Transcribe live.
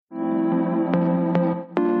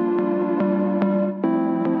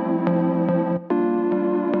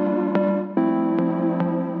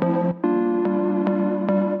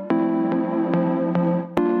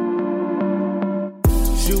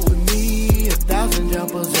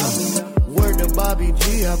Bobby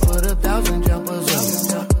G, I put 1,000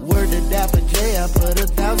 jumpers up. Word to Dapper J, I put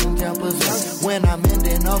 1,000 jumpers up. When I'm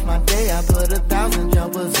ending off my day, I put 1,000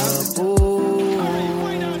 jumpers up. Ooh.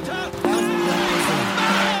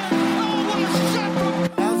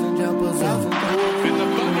 1,000 jumpers up. In the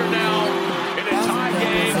Thunder now, in a tie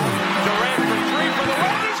game. Durant for three for the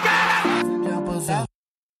win. He's got it! 1,000 jumpers up.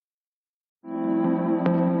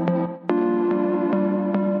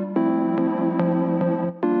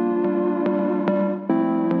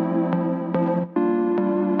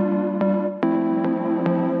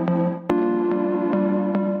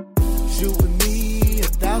 Shoot with me,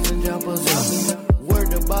 1,000 jumpers up.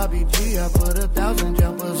 Word to Bobby G, I put 1,000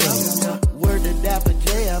 jumpers up. Word to Dapper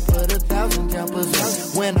J, I put 1,000 jumpers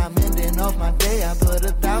up. When I'm ending off my day, I put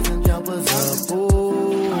 1,000 jumpers up.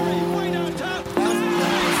 Ooh.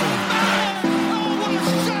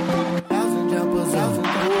 1,000 jumpers up.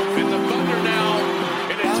 In the Thunder now,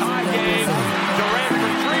 in a tie game. Durant for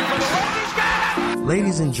three for the win. He's got it!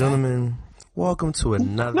 Ladies and gentlemen, welcome to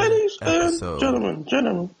another episode gentlemen.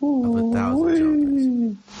 of 1,000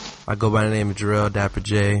 Jumpers. I go by the name of Jarrell Dapper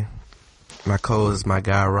J. My co is my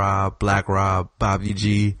guy Rob, Black Rob, Bobby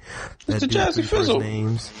G. That's Jazzy Fizzle.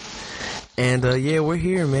 names. And yeah, we're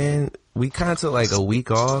here, man. We kind of took like a week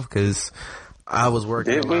off because I was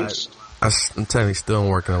working a lot. I'm technically still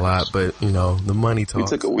working a lot, but you know, the money We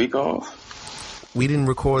talks. took a week off. We didn't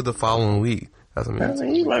record the following week. That's what I I mean.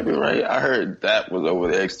 mean, you might be right. I heard that was over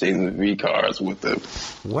there exchanging V cards with the.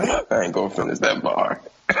 What? I ain't gonna finish that bar.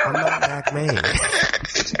 I'm not Mac Man.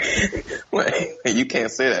 Wait, you can't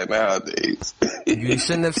say that nowadays. You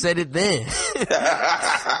shouldn't have said it then.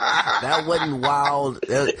 That wasn't wild.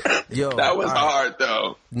 Yo, That was all right. hard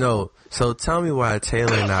though. No. So tell me why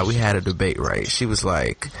Taylor and I, we had a debate, right? She was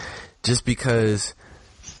like, just because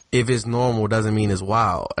if it's normal doesn't mean it's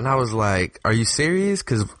wild. And I was like, are you serious?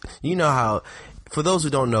 Because you know how, for those who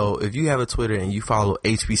don't know, if you have a Twitter and you follow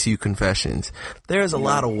HBCU Confessions, there's a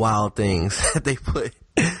lot of wild things that they put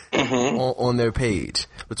on their page.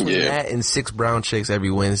 Between that and 6 brown chicks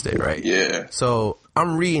every Wednesday, right? Yeah. So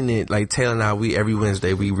I'm reading it, like Taylor and I, every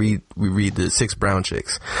Wednesday we read the 6 brown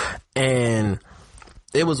chicks. And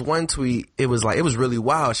it was one tweet, it was really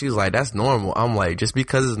wild. She was like, that's normal. I'm like, just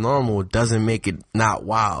because it's normal doesn't make it not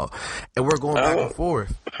wild. And we're going back and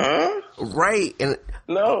forth. Huh? Right. And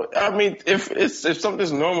No, I mean, if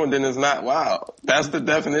something's normal, then it's not wild. That's the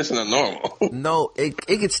definition of normal. no, it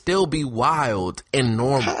could still be wild and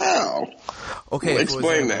normal. How? Okay. Well, for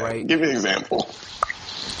explain example, that. right? Give me an example.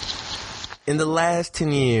 In the last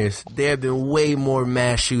 10 years, there have been way more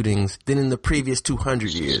mass shootings than in the previous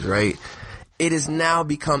 200 years, right? It has now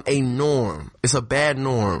become a norm. It's a bad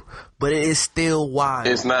norm, but it is still wild.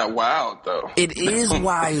 It's not wild though. It is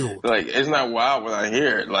wild. Like, it's not wild when I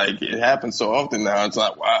hear it. Like, it happens so often now, it's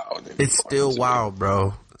not wild. It's still wild,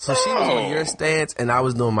 bro. So she was on your stance, and I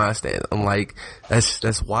was doing my stance. I'm like,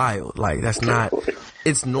 that's wild. Like, that's not,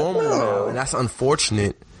 it's normal now, and that's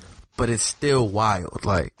unfortunate, but it's still wild.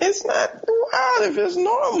 Like, It's not wild if it's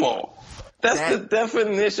normal. That's the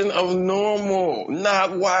definition of normal.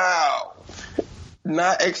 Not wild.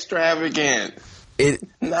 Not extravagant.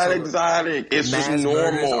 Not exotic. It's just mass murders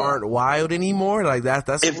normal. aren't wild anymore. Like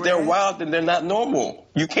that's If they're wild, then they're not normal.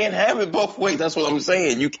 You can't have it both ways. That's what I'm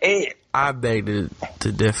saying. You can't. I beg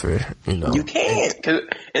to differ. You know, You can't. And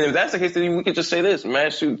if that's the case, then we could just say this: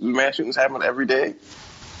 mass shootings happen every day.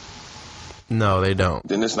 No, they don't.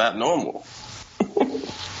 Then it's not normal.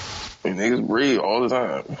 And niggas breathe all the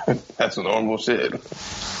time. That's normal shit.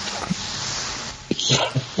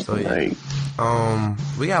 So yeah. Like,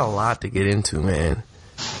 We got a lot to get into, man.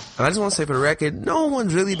 And I just want to say for the record, no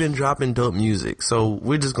one's really been dropping dope music, so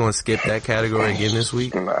we're just going to skip that category again this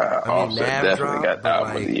week. Offset definitely got the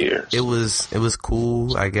album of the year. It was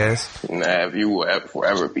cool, I guess. Nav, you will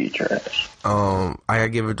forever be trash. I gotta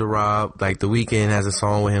give it to Rob. Like, The Weeknd has a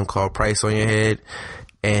song with him called Price on Your Head,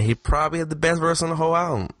 and he probably had the best verse on the whole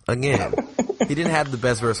album. Again, he didn't have the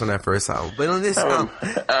best verse on that first album, but on this album,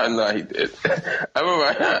 No, he did. I remember.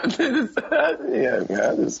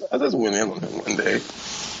 I just went in on him one day.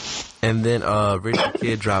 and then Rich the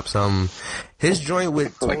Kid dropped some. His joint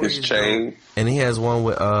with Like Tory his is chain. dope, and he has one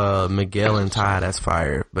with Miguel and Ty. That's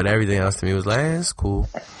fire. But everything else to me was like, it's cool.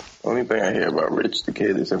 Only thing I hear about Rich the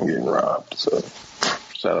Kid is him getting robbed. So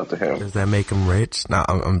shout out to him. Does that make him rich? Nah,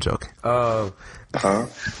 I'm joking. Huh?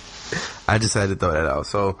 I just had to throw that out.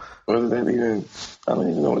 So, What does that even? I don't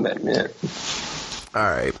even know what that meant. all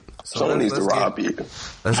right. So Someone needs to let's rob you.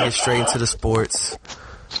 Let's get straight into the sports.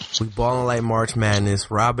 We balling like March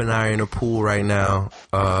Madness. Rob and I are in a pool right now,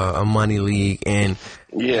 a money league, and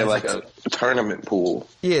Yeah, like a tournament pool.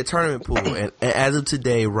 tournament pool. And as of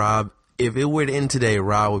today, Rob if it were to end today,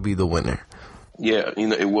 Ra would be the winner. Yeah,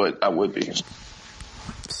 it would. I would be.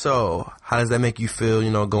 So, how does that make you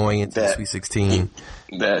feel, going into the Sweet 16?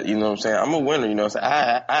 That, what I'm saying? I'm a winner,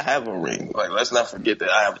 I have a ring. Like, let's not forget that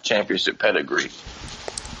I have a championship pedigree.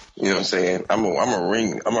 You know what I'm saying? I'm a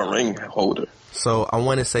ring holder. So, I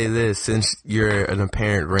want to say this, since you're an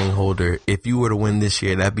apparent ring holder, if you were to win this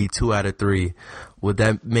year, that'd be 2 out of 3. Would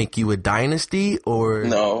that make you a dynasty, or?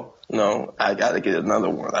 No, I gotta get another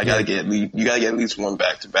one. You gotta get at least one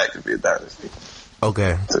back-to-back to be a dynasty.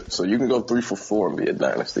 Okay. So you can go 3 for 4 and be a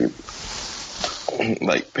dynasty.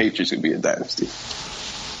 Like Patriots could be a dynasty.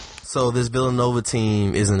 So this Villanova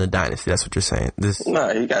team isn't a dynasty. That's what you're saying.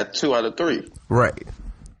 Nah, you got 2 out of 3. Right.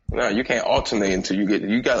 Nah, you can't alternate until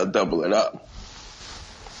you got to double it up.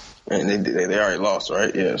 And they already lost,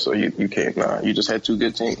 right? Yeah. So you can't. Nah, you just had 2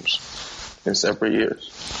 good teams in separate years.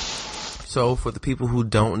 So for the people who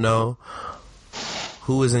don't know,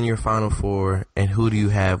 who is in your Final Four and who do you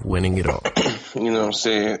have winning it all? You know what I'm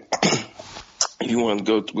saying? You want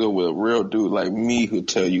to go with a real dude like me who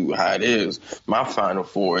tell you how it is. My Final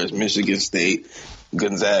Four is Michigan State,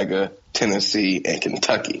 Gonzaga, Tennessee, and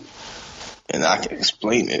Kentucky. And I can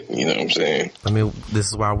explain it. You know what I'm saying? I mean, this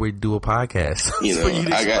is why we do a podcast.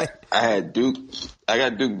 I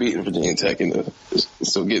got Duke beating Virginia Tech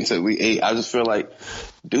so getting to the Elite 8. I just feel like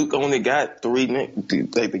Duke only got 3.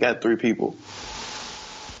 They got 3 people.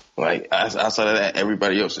 Like, outside of that,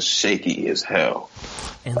 everybody else is shaky as hell.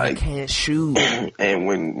 And they can't shoot. And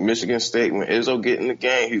when Michigan State, when Izzo get in the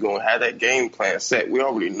game, he's going to have that game plan set. We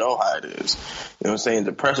already know how it is. You know what I'm saying?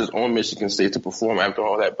 The pressure's on Michigan State to perform after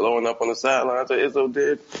all that blowing up on the sidelines that Izzo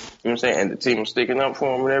did. You know what I'm saying? And the team was sticking up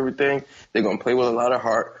for him and everything. They're going to play with a lot of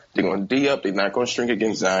heart. They're going to D up. They're not going to shrink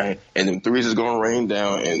against Zion. And them threes is going to rain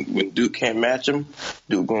down. And when Duke can't match them,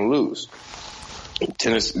 Duke going to lose.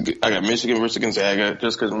 Tennessee, I got Michigan versus Gonzaga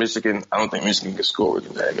just because I don't think Michigan can score with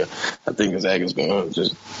Gonzaga. I think Gonzaga's going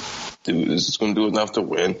to going to do enough to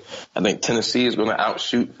win. I think Tennessee is going to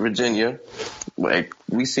outshoot Virginia. Like,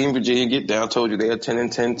 we seen Virginia get down. Told you they're a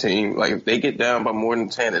 10-10 team. Like, if they get down by more than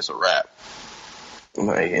 10, it's a wrap.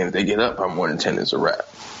 Like, and if they get up by more than 10, it's a wrap.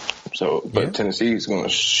 So, but Tennessee is going to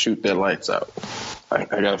shoot their lights out. I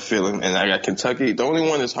got a feeling, and I got Kentucky. The only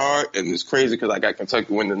one that's hard, and it's crazy because I got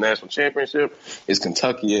Kentucky win the national championship, is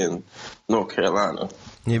Kentucky and North Carolina.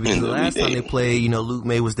 Yeah, because the last time they played, Luke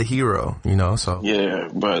May was the hero, so. Yeah,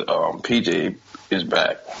 but PJ is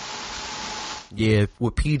back. Yeah,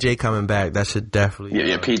 with PJ coming back, that should definitely.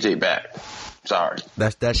 Yeah, PJ back. Sorry.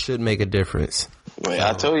 That should make a difference. Well,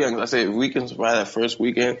 I told you, I said, if we can survive that first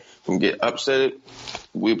weekend and get upset,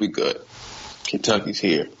 we'll be good. Kentucky's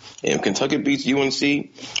here. And if Kentucky beats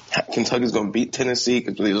UNC, Kentucky's going to beat Tennessee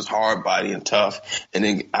because they're just hard body and tough. And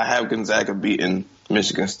then I have Gonzaga beating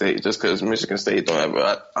Michigan State just because Michigan State don't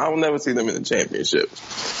have I will never see them in the championship.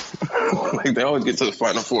 Like, they always get to the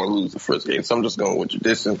Final Four and lose the first game. So I'm just going with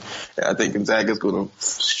tradition. And I think Gonzaga's going to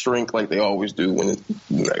shrink like they always do when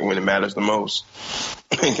it matters the most.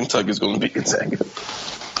 And Kentucky's going to beat Gonzaga.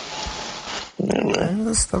 Yeah, man.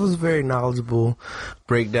 That was a very knowledgeable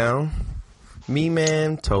breakdown. Me,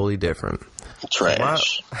 man, totally different.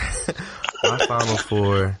 Trash. So my Final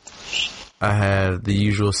Four, I have the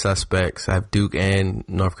usual suspects. I have Duke and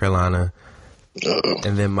North Carolina.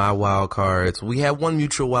 And then my wild cards. We have one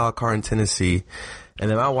mutual wild card in Tennessee.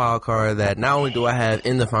 And then my wild card that not only do I have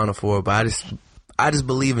in the Final Four, but I just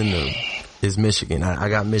believe in them, is Michigan. I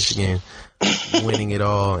got Michigan winning it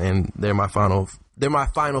all, and they're my final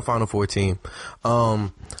Final Four team.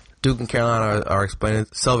 Duke and Carolina are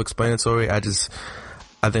self-explanatory. I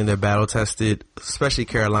think they're battle-tested, especially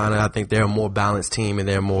Carolina. I think they're a more balanced team, and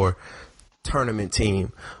they're a more tournament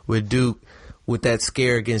team. With Duke, with that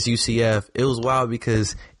scare against UCF, it was wild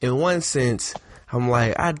because in one sense, I'm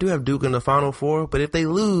like, I do have Duke in the Final Four, but if they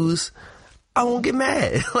lose, I won't get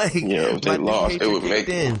mad. Like, if they lost,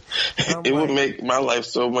 it would make my life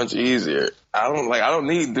so much easier. I don't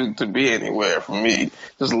need Duke to be anywhere for me.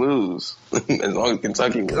 Just lose. As long as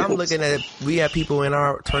Kentucky wins. I'm looking at, we have people in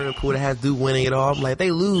our tournament pool that has Duke winning it all. I'm like, if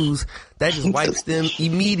they lose, that just wipes them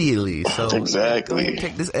immediately. So exactly. Go ahead and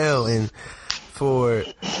take this L. And for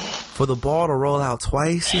the ball to roll out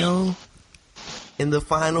twice, in the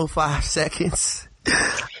final 5 seconds,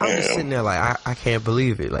 I'm just sitting there like, I can't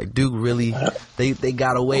believe it. Like, Duke really, they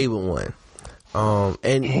got away with one.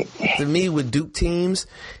 And to me, with Duke teams,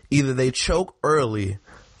 either they choke early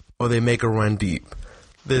or they make a run deep.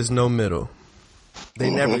 There's no middle. They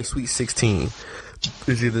never Sweet 16.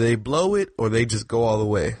 It's either they blow it or they just go all the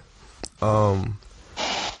way. I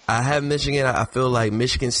have Michigan. I feel like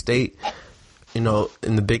Michigan State, in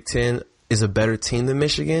the Big Ten, is a better team than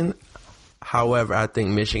Michigan. However, I think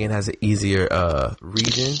Michigan has an easier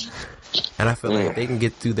region, and I feel like if they can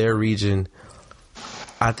get through their region,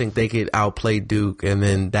 I think they could outplay Duke, and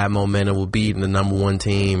then that momentum will beat the number one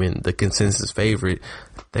team and the consensus favorite.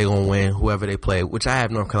 They're going to win whoever they play, which I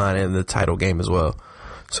have North Carolina in the title game as well.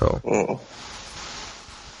 So,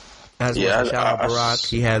 shout out Barack.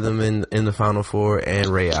 He had them in the Final Four, and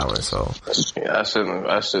Ray Allen. So, yeah, I shouldn't.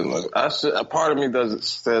 A part of me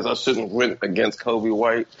says I shouldn't win against Kobe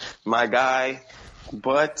White, my guy,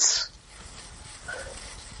 but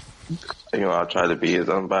I'll try to be as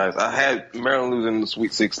unbiased. I had Maryland losing in the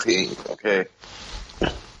Sweet 16, okay?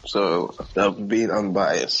 So, that was being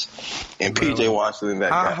unbiased. And P.J. Washington,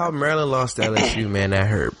 that guy. How Maryland lost to LSU, man, that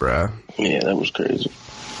hurt, bro. Yeah, that was crazy.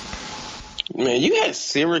 Man, you had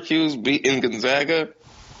Syracuse beating Gonzaga?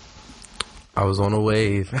 I was on a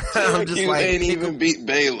wave. I'm just like, ain't even beat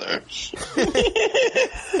Baylor.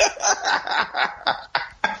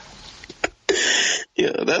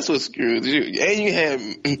 Yeah, that's what screwed you.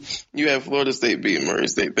 And you had Florida State beating Murray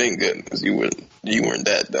State. Thank goodness you weren't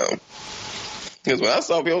that dumb. Because when I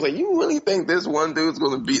saw people, I was like, you really think this one dude's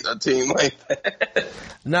going to beat a team like that?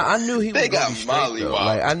 No, I knew he was going to be straight, though.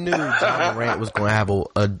 Like, I knew John Morant was going to have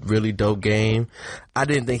a really dope game. I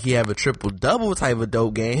didn't think he'd have a triple-double type of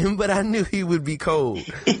dope game, but I knew he would be cold.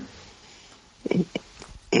 Yeah,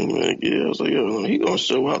 I was like, he going to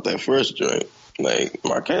show out that first joint. Like,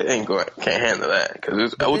 Marquette can't handle that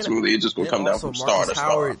because ultimately it's just going to come down from star to star.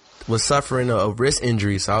 Howard was suffering a wrist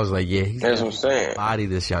injury, so I was like, yeah, he's that's what I'm saying. Body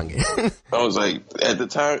this youngin. I was like, at the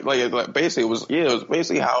time, like basically it was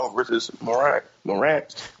basically Howard versus Morant,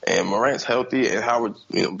 and Morant's healthy and Howard's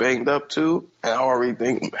banged up too, and I already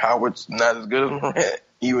think Howard's not as good as Morant,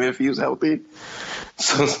 even if he was healthy.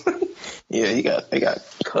 So yeah, they got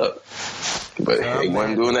cut. But he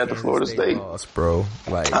wasn't doing that to Florida State. Lost, bro.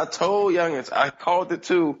 Like, I told youngins, I called it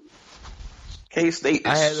too. K-State is soft.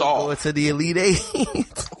 I had to go to the Elite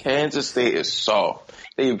Eight. Kansas State is soft.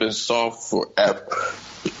 They've been soft forever.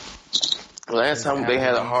 Last time they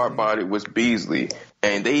had a hard body was Beasley,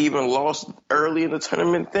 and they even lost early in the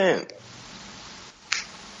tournament then.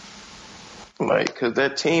 Like, because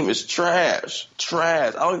that team is trash.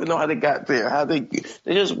 I don't even know how they got there. How they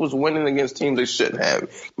just was winning against teams they shouldn't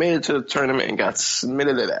have. Made it to the tournament and got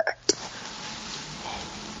submitted to that.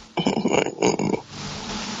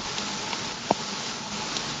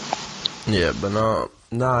 Yeah, but no,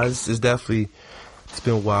 it's definitely, it's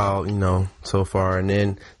been wild, so far. And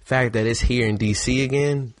then the fact that it's here in D.C.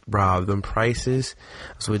 again, bro, them prices.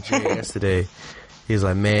 I was with Jared yesterday. He was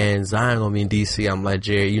like, man, Zion gonna be in D.C. I'm like,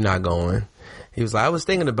 Jared, you're not going. He was like, I was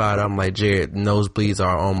thinking about it. I'm like, Jared, nosebleeds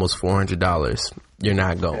are almost $400. You're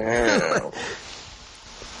not going.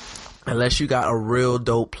 Unless you got a real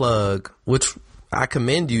dope plug, which I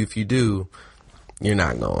commend you if you do, you're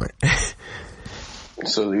not going.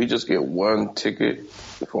 So you just get one ticket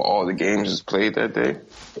for all the games that's played that day?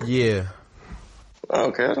 Yeah.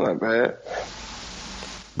 Okay, that's not bad.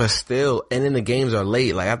 But still, and then the games are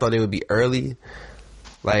late. Like, I thought they would be early.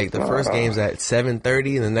 Like, the first game's at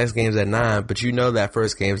 7:30 and the next game's at 9. But that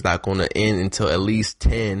first game's not going to end until at least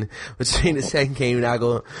 10. Which means the second game not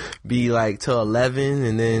going to be, like, till 11.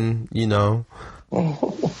 And then, Young's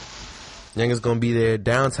going to be there.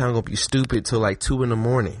 Downtown going to be stupid till, like, 2 in the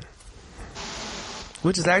morning.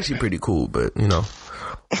 Which is actually pretty cool, but,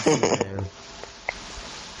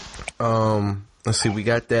 let's see. We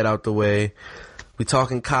got that out the way. We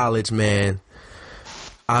talking college, man.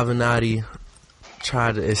 Avenatti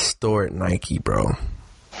tried to extort Nike, bro.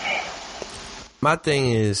 My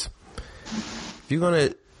thing is, if you're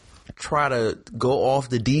gonna try to go off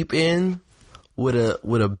the deep end with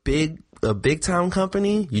a big time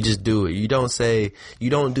company, you just do it. You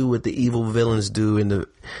don't do what the evil villains do in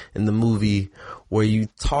the movie where you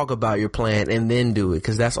talk about your plan and then do it,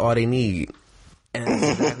 because that's all they need. And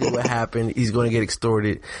that's exactly what happened. He's going to get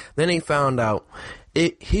extorted. Then they found out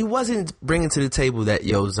he wasn't bringing to the table that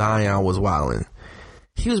Zion was wilding.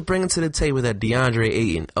 He was bringing to the table that DeAndre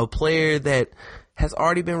Ayton, a player that has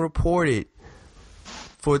already been reported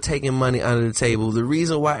for taking money under the table. The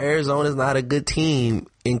reason why Arizona is not a good team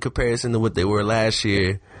in comparison to what they were last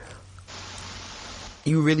year.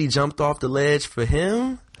 You really jumped off the ledge for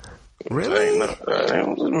him? Really? It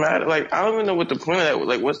doesn't matter. Like, I don't even know what the point of that was.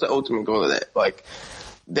 Like, what's the ultimate goal of that? Like,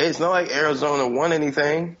 it's not like Arizona won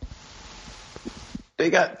anything. They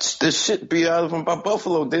got this shit beat out of them by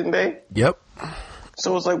Buffalo, didn't they? Yep.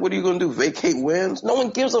 So it's like, what are you going to do? Vacate wins? No one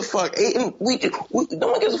gives a fuck. Ayton, no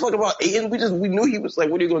one gives a fuck about Ayton. We knew he was like,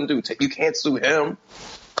 what are you going to do? You can't sue him.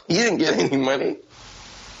 He didn't get any money.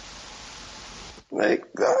 Like,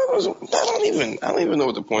 I don't even know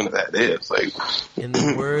what the point of that is. Like, in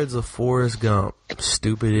the words of Forrest Gump,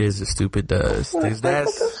 stupid is as stupid does. That's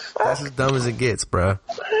as dumb as it gets, bruh.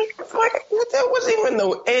 There wasn't even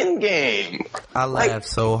no end game. I laughed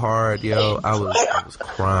so hard, yo. I was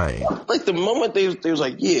crying. Like, the moment they was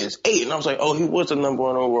like, yeah, it's 8. And I was like, oh, he was the number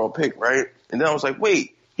 1 overall pick, right? And then I was like,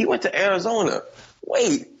 wait, he went to Arizona.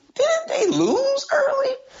 Wait, didn't they lose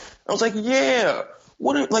early? I was like, yeah.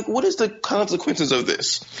 What is the consequences of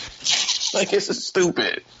this? Like, it's just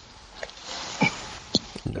stupid.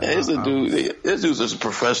 This dude's just a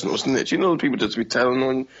professional snitch. You know, people just be telling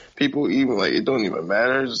on people, even like it don't even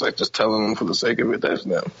matter. It's like just telling them for the sake of it. That's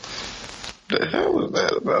them. The hell is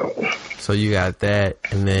that about? So you got that,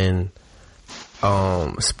 and then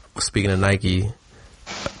speaking of Nike,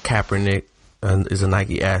 Kaepernick is a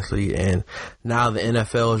Nike athlete, and now the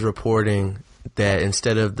NFL is reporting that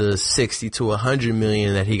instead of the 60 to 100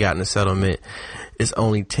 million that he got in the settlement, it's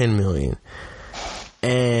only 10 million.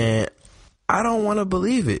 And I don't want to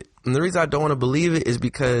believe it. And the reason I don't want to believe it is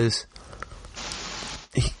because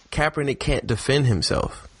Kaepernick can't defend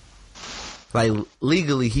himself. Like,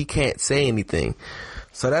 legally, he can't say anything.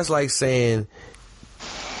 So that's like saying,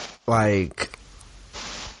 like,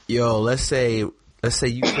 yo, let's say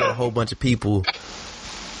you kill a whole bunch of people.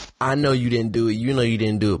 I know you didn't do it. You know you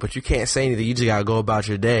didn't do it. But you can't say anything. You just got to go about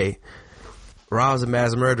your day. Rob's a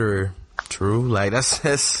mass murderer. True. Like,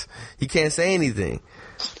 that's he can't say anything.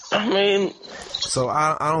 I mean, so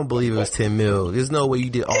I don't believe it was 10 mil. There's no way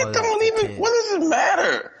you did all of that. It don't even. What does it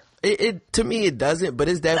matter? It to me it doesn't, but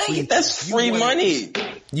it's definitely that's free money.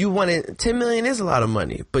 You wanted 10 million is a lot of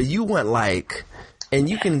money, but you want and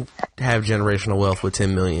you can have generational wealth with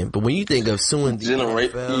 10 million. But when you think of suing the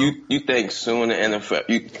NFL, you think suing the NFL?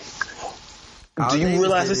 Do you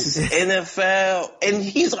realize this is NFL and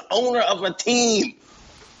he's the owner of a team?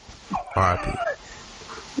 R.I.P.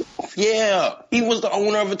 Yeah, he was the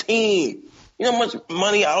owner of a team. You know how much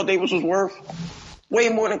money Al Davis was worth? Way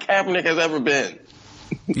more than Kaepernick has ever been.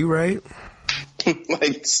 You right.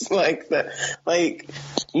 like that. Like,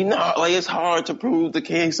 you know, like it's hard to prove the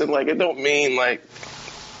case, and like it don't mean like.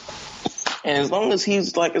 And as long as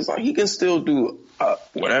he's like, he can still do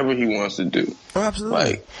whatever he wants to do. Oh, absolutely.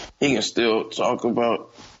 Like he can still talk about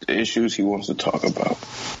the issues he wants to talk about.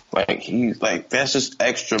 Like he's like that's just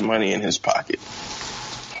extra money in his pocket.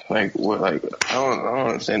 Like what? Like I don't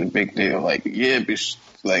understand the big deal. Like yeah,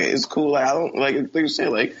 like it's cool. Like, I don't like you said.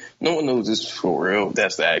 Like no one knows this for real.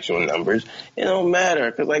 That's the actual numbers. It don't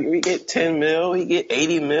matter because like we get 10 mil, he get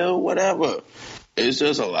 80 mil, whatever. It's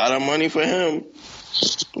just a lot of money for him.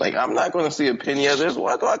 Like I'm not going to see a penny of this.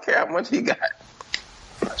 Why do I care how much he got?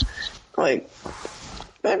 Like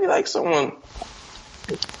maybe like someone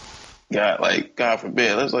got like God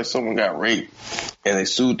forbid, let's like someone got raped and they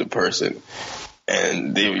sued the person.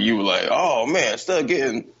 And you were like, oh, man, instead of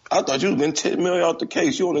getting, I thought you was getting 10 million out the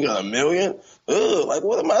case. You only got $1 million? Ugh, like,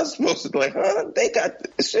 what am I supposed to do? Like, they got,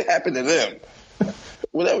 shit happened to them.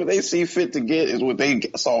 Whatever they see fit to get is what they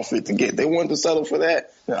saw fit to get. They wanted to settle for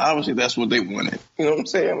that. And obviously, that's what they wanted. You know what I'm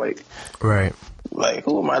saying? Like, right. Like,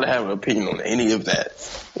 who am I to have an opinion on any of that?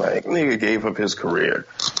 Like, nigga gave up his career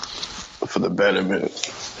for the betterment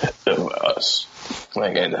of us.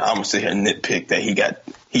 Like, and I'm gonna sit here and nitpick that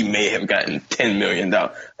he may have gotten $10 million.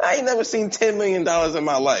 I ain't never seen $10 million in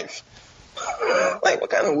my life. Like, what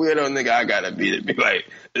kind of weirdo nigga I gotta be to be like,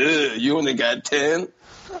 you only got 10?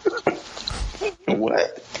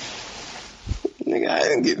 What? Nigga, I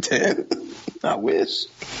didn't get 10. I wish.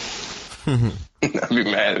 I'd be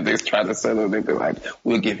mad if they try to settle. They'd be like,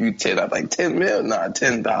 we'll give you 10. I'm like, 10 mil? Nah,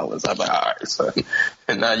 $10. I'm like, all right, son.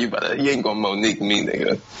 And now you ain't gonna Monique me,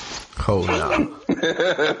 nigga. Oh, no.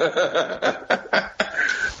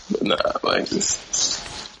 Nah, like,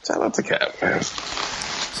 just shout out to Cap, man.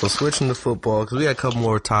 So switching to football, because we got a couple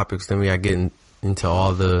more topics, then we got getting into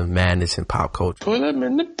all the madness in pop culture. Put them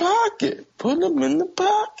in the pocket. Put them in the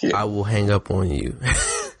pocket. I will hang up on you.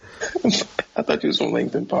 I thought you was from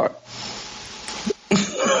Lincoln Park.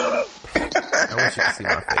 I wish you could see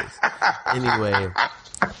my face. Anyway,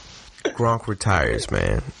 Gronk retires,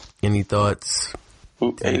 man. Any thoughts?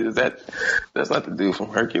 Hey, that's not the dude from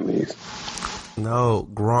Hercules. No,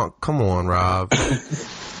 Gronk. Come on, Rob. That's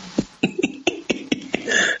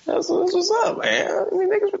what's up, man. I mean,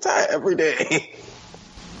 niggas retire every day.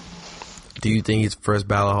 Do you think he's first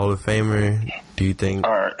ballot Hall of Famer? Do you think...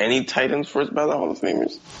 Are any Titans first ballot Hall of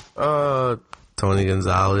Famers? Tony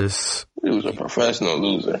Gonzalez. He was a professional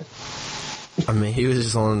loser. I mean, he was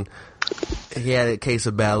just on... He had a case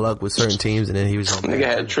of bad luck with certain teams, and then he was on... Nigga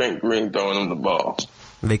had Trent Green throwing him the ball.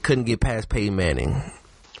 They couldn't get past Peyton Manning.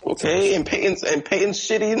 Okay, and Peyton's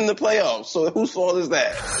shitty in the playoffs. So whose fault is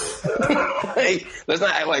that? Like, let's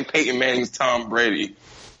not act like Peyton Manning's Tom Brady.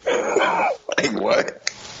 Like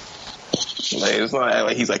what? Like, it's not act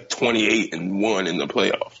like he's like 28-1 in the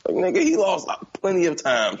playoffs. Like, nigga, he lost plenty of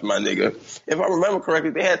times, my nigga. If I remember correctly,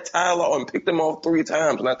 they had Ty Law and picked him off 3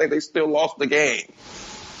 times, and I think they still lost the game.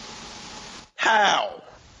 How?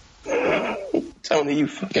 Tony, you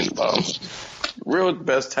fucking bum. Real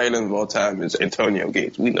best tight end of all time is Antonio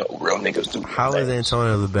Gates. We know real niggas do. How is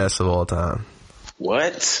Antonio the best of all time?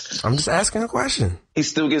 What? I'm just asking a question. He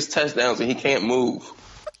still gets touchdowns and he can't move.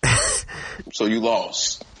 So you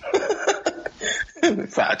lost.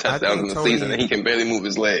 5 touchdowns in the season and he can barely move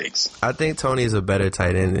his legs. I think Tony is a better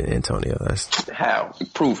tight end than Antonio. How?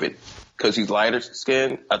 Prove it. Because he's lighter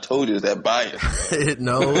skinned? I told you, it's that bias.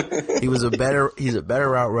 No, he's a better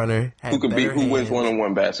route runner. Who wins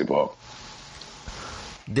one-on-one basketball?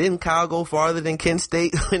 Didn't Kyle go farther than Kent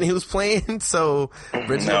State when he was playing? So,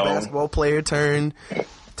 original basketball player turned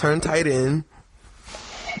tight end.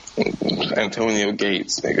 Antonio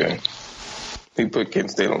Gates, nigga. He put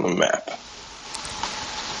Kent State on the map.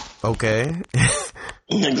 Okay.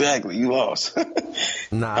 Exactly, you lost.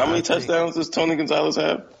 Nah. How many touchdowns does Tony Gonzalez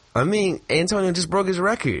have? I mean, Antonio just broke his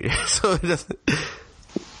record, so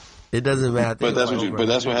it doesn't matter. But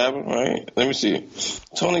that's what happened, right? Let me see.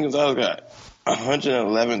 Tony Gonzalez got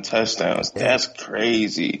 111 touchdowns. Yeah. That's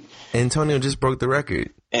crazy. Antonio just broke the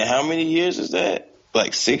record. And how many years is that?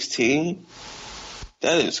 Like 16?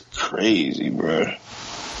 That is crazy, bro.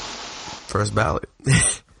 First ballot.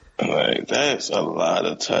 Like, that's a lot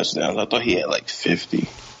of touchdowns. I thought he had like 50.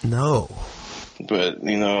 No. But,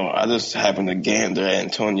 I just happened to gander at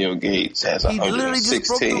Antonio Gates has 116. He literally just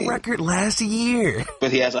broke the record last year.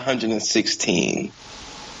 But he has 116.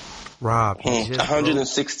 Rob,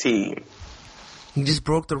 116. He just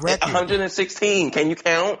broke the record. 116. Can you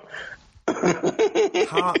count?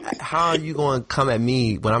 How are you going to come at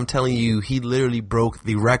me when I'm telling you he literally broke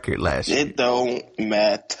the record last year? It don't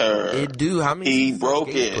matter. It do. How many he broke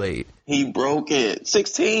it. Played? He broke it.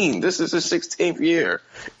 16. This is his 16th year.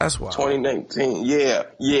 That's wild. 2019.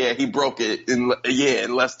 Yeah, he broke it in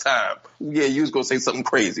less time. Yeah, you was going to say something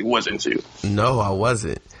crazy, wasn't you? No, I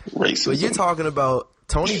wasn't. Racism. But you're talking about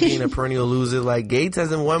Tony being a perennial loser. Like, Gates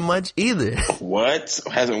hasn't won much either. What?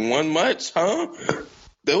 Hasn't won much, huh?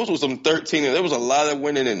 Those was some 13. There was a lot of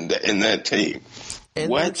winning in that team.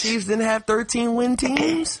 And the Chiefs didn't have 13-win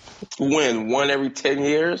teams? One every 10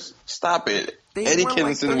 years? Stop it. Eddie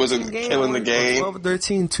Kennison wasn't killing the game. 12 or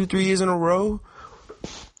 13, 2-3 years in a row.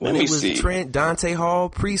 Let me see. Trent, Dante Hall,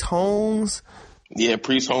 Priest Holmes. Yeah,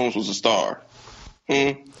 Priest Holmes was a star.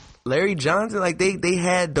 Larry Johnson, like they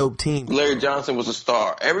had dope teams. Larry Johnson was a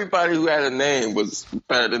star. Everybody who had a name was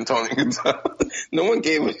better than Tony Gonzalez. No one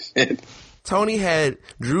gave a shit. Tony had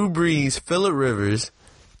Drew Brees, Phillip Rivers.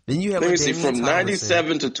 Then you have. Let me see. From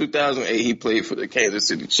 97 to 2008, he played for the Kansas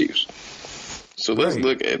City Chiefs. So let's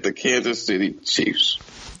look at the Kansas City Chiefs.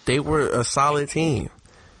 They were a solid team,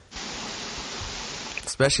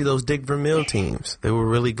 especially those Dick Vermeil teams. They were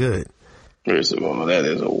really good. First of all, that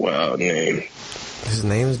is a wild name. His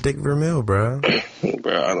name is Dick Vermeil, bro.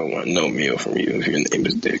 Bro, I don't want no meal from you if your name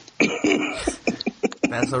is Dick.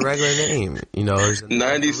 That's a regular name,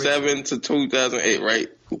 97 to 2008, right?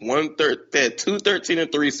 They had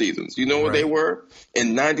 2-13-3 seasons. You know what they were?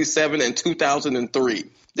 In 97 and 2003.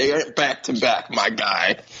 They are back to back, my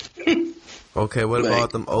guy. Okay, what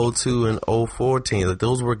about them 02 and 04 teams? Like,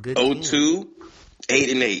 those were good teams. 02,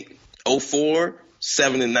 8-8. 04,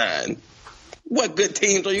 7-9. What good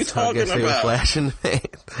teams are you talking about? They were flashing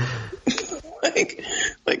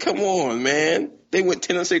like, come on, man. They went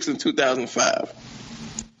 10-6 in 2005.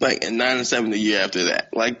 And 9-7 the year after that.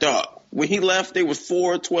 Like, dog, when he left, they was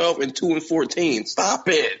 4-12 and 2-14. Stop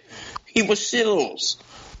it. He was shittles.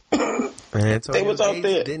 They was out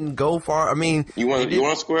there. Didn't go far. I mean, you want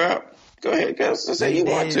to square up? Go ahead, guys. Say you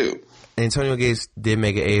want to. Antonio Gates did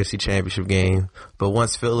make an AFC Championship game, but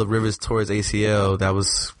once Phillip Rivers tore his ACL, that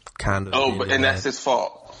was kind of. And that's his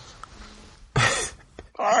fault.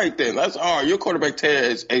 All right, then. That's all right. Your quarterback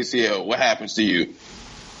tears ACL. What happens to you?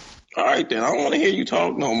 All right, then. I don't want to hear you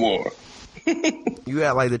talk no more. You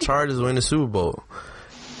act like the Chargers were in the Super Bowl.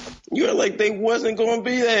 You act like they wasn't going to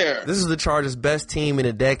be there. This is the Chargers' best team in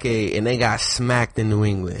a decade, and they got smacked in New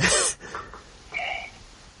England.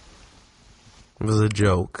 It was a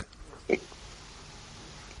joke.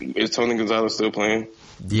 Is Tony Gonzalez still playing?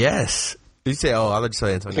 Yes. You say, I'll let you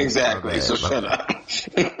say Antonio. Exactly. So shut up.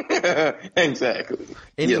 Exactly.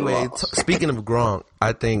 Anyway, speaking of Gronk,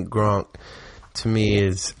 I think Gronk, to me,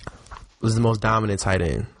 was the most dominant tight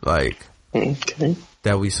end,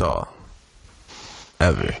 that we saw.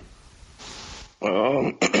 ever.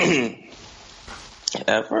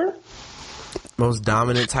 Ever? Most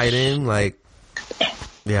dominant tight end, like,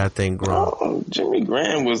 yeah, I think Gronk. Oh, Jimmy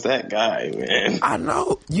Graham was that guy, man. I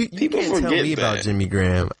know. You People can't tell forget me that. about Jimmy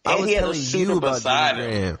Graham. I was he had a telling shooter you about beside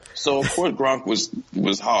Jimmy him. Graham. So, of course, Gronk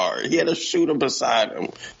was hard. He had a shooter beside him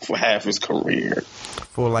for half his career.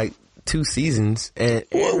 For like 2 seasons. And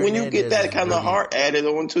when you get that kind of heart added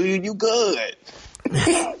onto you, you good.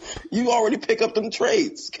 You already pick up them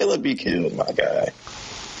traits. Killer be killed, my guy.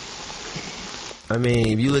 I mean,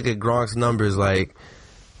 if you look at Gronk's numbers, like,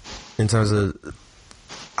 in terms of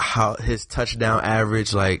how his touchdown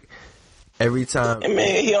average, like, every time. And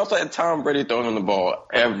man, he also had Tom Brady throwing him the ball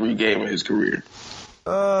every game of his career.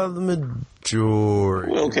 The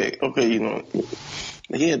majority. Okay, you know,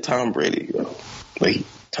 he had Tom Brady. Like,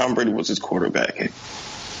 Tom Brady was his quarterback.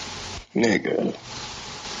 Nigga.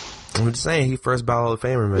 I'm just saying, he first ballot Hall of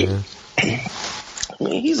Famer, man. I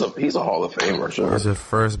mean, he's a Hall of Famer, sure. He's a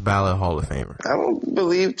first ballot Hall of Famer. I don't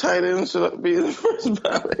believe tight ends should be the first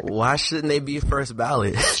ballot. Why shouldn't they be first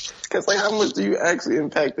ballot? Because, like, how much do you actually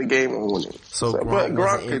impact the game of winning? So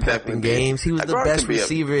Gronk could impacting games. He was the best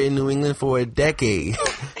receiver in New England for a decade.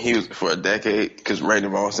 He was for a decade because Randy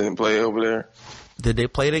Moss didn't play over there. Did they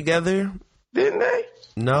play together? Didn't they?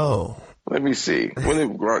 No. Let me see. When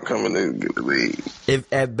did Gronk come into the league?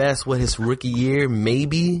 If at best, what, his rookie year,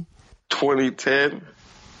 maybe? 2010.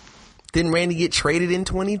 Didn't Randy get traded in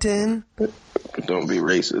 2010? Don't be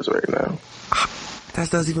racist right now.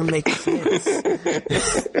 That doesn't even make sense.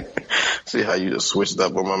 See how you just switched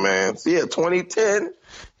up on my man. See, yeah, 2010,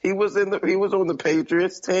 he was on the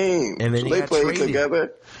Patriots team. And then so they played traded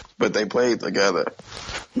together, but they played together.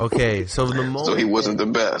 Okay, so the moment. So he wasn't the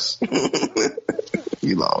best.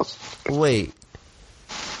 He lost. Wait.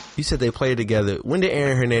 You said they played together. When did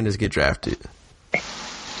Aaron Hernandez get drafted?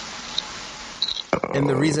 And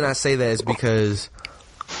the reason I say that is because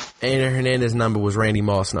Aaron Hernandez's number was Randy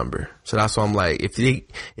Moss' number. So that's why I'm like, if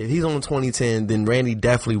he's on 2010, then Randy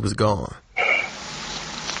definitely was gone.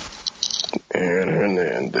 Aaron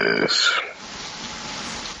Hernandez.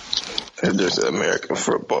 And there's an American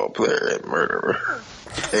football player and murderer.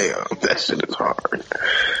 Damn, that shit is hard.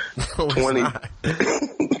 No, 20.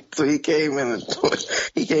 So he came in in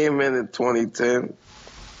 2010.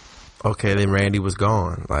 Okay, then Randy was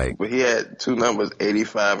gone. Like, but he had 2 numbers,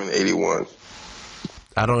 85 and 81.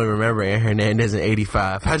 I don't even remember Aaron Hernandez in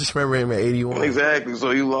 85. I just remember him at 81. Exactly. So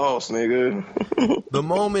you lost, nigga. The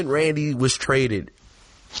moment Randy was traded,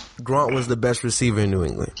 Gronk was the best receiver in New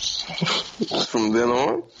England. From then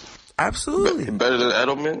on? Absolutely. Better than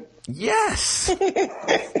Edelman? Yes.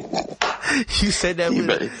 You said that.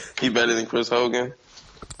 He better than Chris Hogan?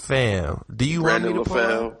 Fam, do you Brandon want me to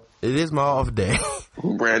pull up? It is my off day.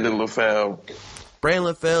 Brandon LaFell.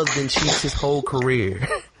 Brandon LaFell's been cheats his whole career.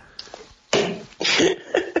 Okay,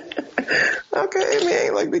 I mean,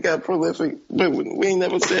 ain't like they got prolific, but we ain't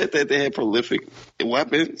never said that they had prolific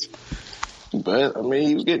weapons. But, I mean,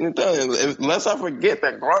 he was getting it done. Unless I forget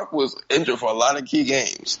that Gronk was injured for a lot of key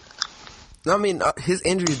games. I mean, his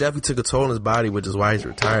injuries definitely took a toll on his body, which is why he's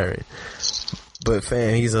retiring. But,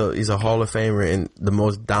 fam, he's a Hall of Famer and the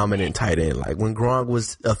most dominant tight end. Like, when Gronk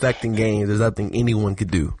was affecting games, there's nothing anyone could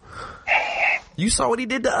do. You saw what he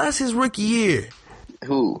did to us his rookie year.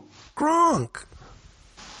 Who? Gronk.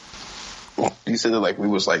 You said that like we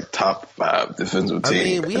was like top 5 defensive team. I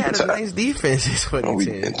mean, we had a nice defense in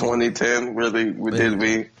 2010. In 2010, really? Did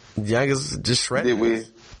we? Youngest just shredded.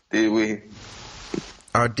 Did we?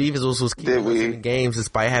 Our defense was keeping us in games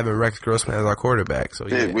despite having Rex Grossman as our quarterback. So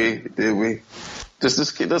yeah. Did we?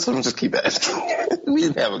 Just keep asking. We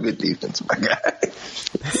didn't have a good defense, my guy.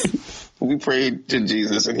 We prayed to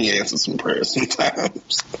Jesus and he answered some prayers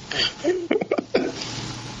sometimes.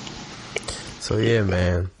 So yeah,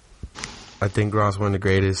 man. I think Gronk's one of the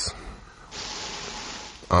greatest.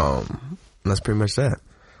 That's pretty much that.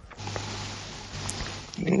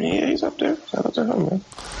 Yeah, he's up there. Shout out to him, man.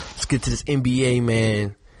 Let's get to this NBA,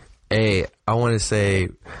 man. Hey, I want to say,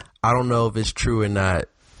 I don't know if it's true or not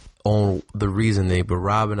on the reasoning, but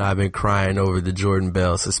Rob and I have been crying over the Jordan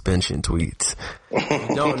Bell suspension tweets. If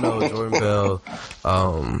you don't know, Jordan Bell,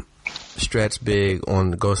 stretch big on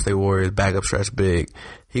the Golden State Warriors, backup stretch big.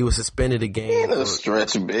 He was suspended a game. He ain't no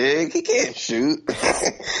stretch big. He can't shoot.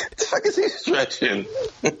 The fuck is he stretching?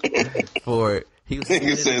 He was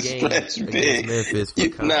stretch big. Memphis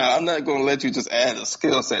I'm not going to let you just add a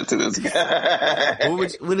skill set to this guy.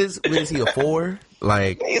 What is he, a 4?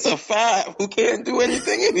 Like, he's a 5 who can't do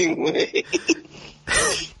anything anyway.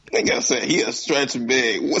 Nigga said he a stretch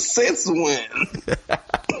big. What since when?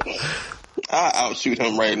 I outshoot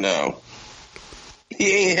him right now. He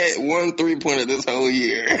ain't had 1 3-pointer this whole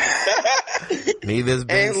year. Neither's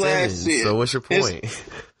Ben Simmons. So what's your point?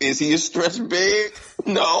 Is he a stretch big?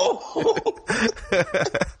 No.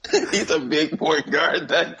 He's a big point guard.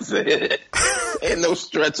 That's it. Ain't no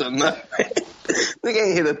stretch or nothing. Nigga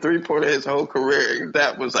ain't hit a 3-pointer his whole career.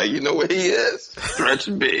 That was like, you know what he is? Stretch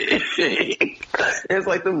big. It's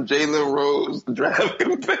like them Jalen Rose draft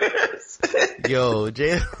compares. Yo,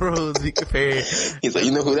 Jalen Rose be compared. He's like,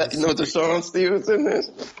 you know who that? You know Deshaun Stevenson is?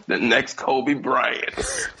 The next Kobe Bryant.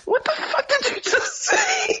 What the fuck did you just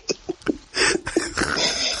say?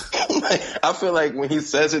 I feel like when he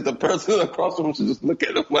says it, the person across from him should just look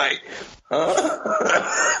at him like,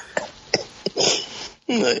 huh?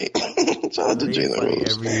 Like, shout out to Jalen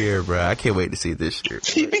Rose. Every year, bro. I can't wait to see this year.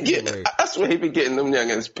 I swear he be getting them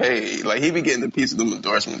youngins paid. Like, he be getting a piece of them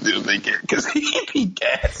endorsement deals they get, because he be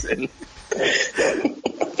gassing.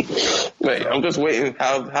 Wait, I'm just waiting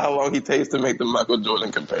how long he takes to make the Michael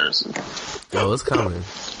Jordan comparison. Yo, it's coming.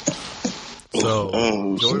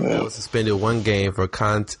 So Jordan Bell was suspended 1 game for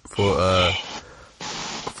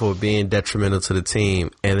being detrimental to the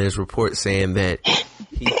team, and there's reports saying that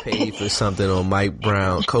he paid for something on Mike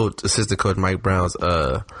Brown, assistant coach Mike Brown's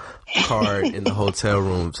card in the hotel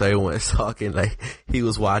room. So everyone is talking like he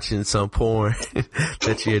was watching some porn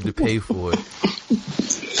that you had to pay for.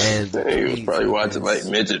 And he was probably watching like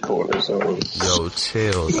midget porn or something. Yo,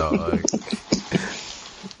 chill, dog.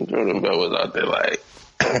 Jordan Bell was out there like.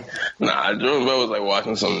 Nah, Jordan Bell was like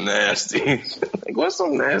watching some nasty. Like, what's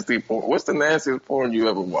some nasty porn? What's the nastiest porn you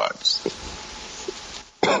ever watched?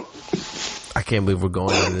 I can't believe we're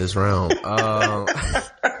going into this round.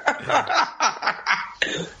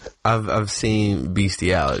 I've seen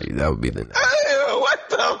Bestiality. That would be the next. What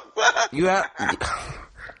the fuck?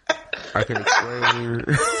 I can explain.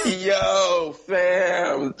 Yo,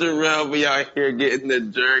 fam, Jarrell be out here getting the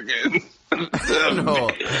jerkin. No,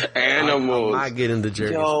 animals. I'm not getting the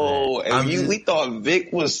jerkin. Yo, and we thought Vic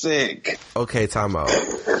was sick. Okay, time out.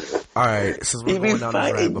 All right, since we're going down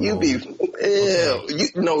this rabbit hole.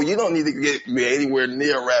 You don't need to get me anywhere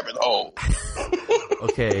near a rabbit hole.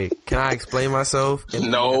 Okay, can I explain myself?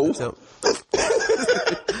 No.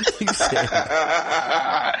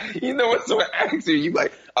 You know what? Someone asks you, you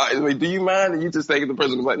like, wait, do you mind? And you just think the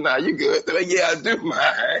person was like, nah, you good. They're like, yeah, I do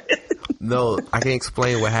mind. No, I can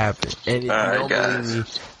explain what happened. And if you don't believe me,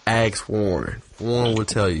 ask Warren. Warren will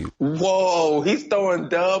tell you. Whoa, he's throwing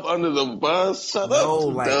Dub under the bus? Shut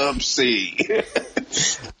up, Dub C.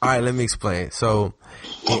 All right, let me explain. So,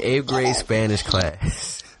 in 8th grade Spanish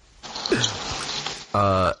class,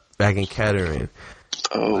 back in Kettering.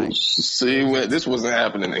 Oh, see, this wasn't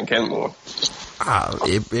happening in Kenmore.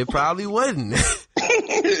 It probably wouldn't.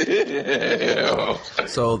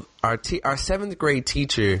 So, our 7th grade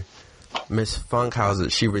teacher, Miss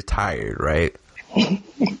Funkhauser, she retired, right?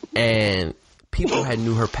 And people had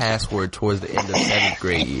knew her password towards the end of 7th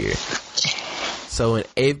grade year. So in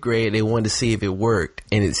 8th grade, they wanted to see if it worked,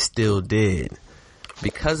 and it still did.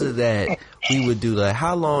 Because of that, we would do like,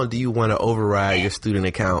 how long do you want to override your student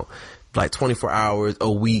account? Like 24 hours,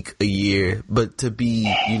 a week, a year. But to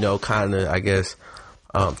be, kind of, I guess,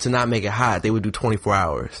 to not make it hot, they would do 24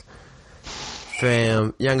 hours.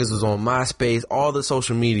 Fam, youngest was on MySpace, all the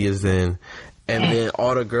social medias then. And then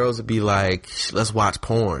all the girls would be like, let's watch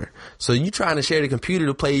porn. So you trying to share the computer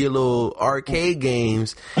to play your little arcade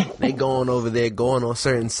games. They going over there, going on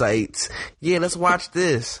certain sites. Yeah, let's watch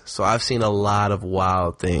this. So I've seen a lot of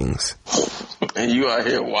wild things. And you out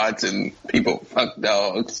here watching people fuck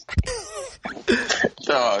dogs.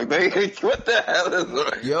 Dog, what the hell is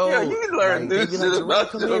that? Yo, you learn new shit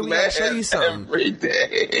about your man show you something every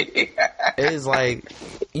day. It's like,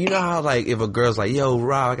 you know how like if a girl's like, yo,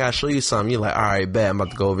 Rob, I gotta show you something. You're like, all right, bet, I'm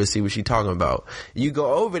about to go over and see what she's talking about. You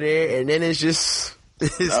go over there and then it's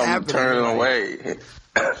I'm turning away.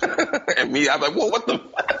 And me, I'm like, well, what the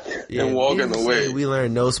fuck? Yeah, and walking away. We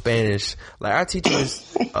learned no Spanish. Like our teacher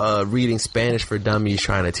was reading Spanish for Dummies,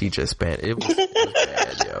 trying to teach us Spanish. It was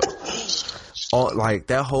bad, yo. Like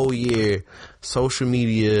that whole year, social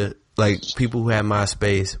media, like people who had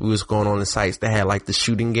MySpace, we was going on the sites that had like the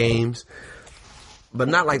shooting games, but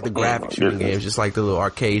not like the graphic shooting games, just like the little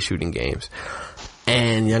arcade shooting games.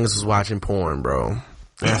 And youngest was watching porn, bro.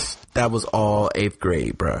 That was all 8th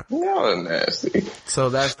grade, bro. Y'all nasty. So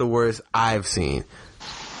that's the worst I've seen.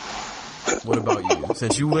 What about you?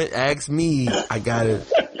 Since you asked me, I got it.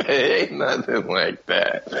 It ain't nothing like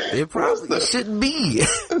that. It probably shouldn't be.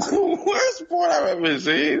 The worst porn I've ever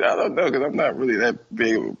seen? I don't know, because I'm not really that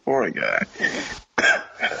big of a porn guy.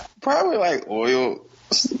 Probably like oil,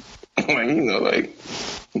 like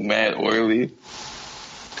mad oily.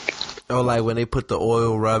 Oh, like when they put the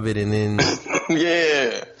oil, rub it, and then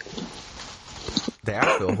Yeah. Damn,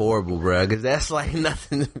 I feel horrible, bro, because that's like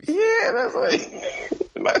nothing to me. Yeah, that's like...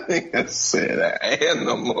 My nigga said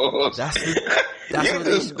animals. That's you what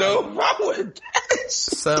just don't wrong with that.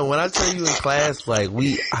 Son, when I tell you in class, like,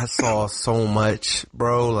 I saw so much,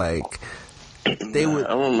 bro, like, they would...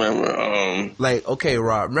 I remember, like, okay,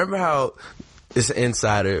 Rob, remember how... It's an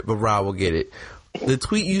insider, but Rob will get it. The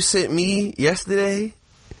tweet you sent me yesterday...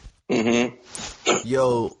 Mm-hmm.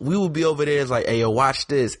 Yo, we would be over there. It's like, hey, yo, watch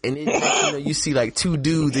this, and then you see like two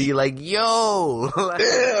dudes, and you're like, yo, like,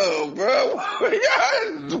 damn, bro,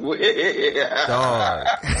 y'all weird. Dog.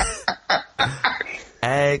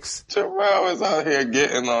 Axe Terrell is out here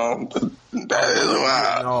getting on. That is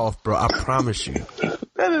wild. Off, bro. I promise you.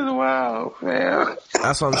 That is wild, man.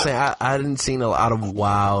 That's what I'm saying. I didn't see a lot of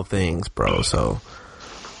wild things, bro. So,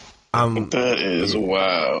 that is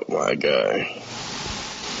wild, my guy.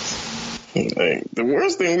 Like, the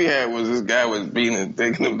worst thing we had was this guy was beating his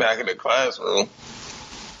dick in the back of the classroom.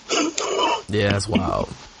 Yeah, that's wild.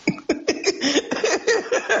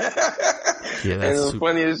 Yeah, that's and it was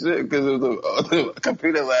funny as shit because it was the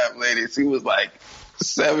computer lab lady. She was like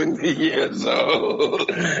 70 years old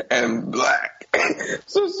and black.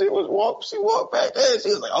 So she walked back there. She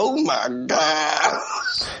was like, "Oh my god!"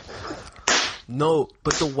 No,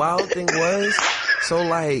 but the wild thing was, so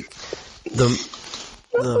like the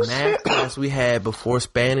math class we had before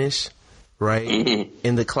Spanish, right? Mm-hmm.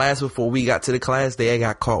 In the class before we got to the class, they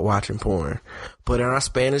got caught watching porn. But in our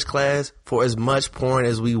Spanish class, for as much porn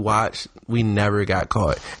as we watched, we never got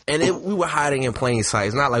caught. And we were hiding in plain sight.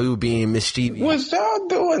 It's not like we were being mischievous. Was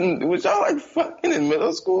y'all like fucking in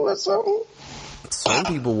middle school or something? Some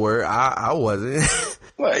people were. I wasn't.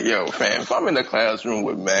 Like, yo, fam, if I'm in the classroom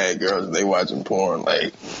with mad girls and they watching porn,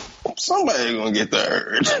 like, somebody gonna get the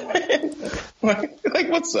urge, man. Like,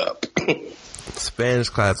 what's up? Spanish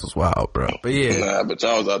class was wild, bro. But yeah. Nah, but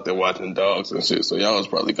y'all was out there watching dogs and shit, so y'all was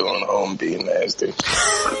probably going home being nasty.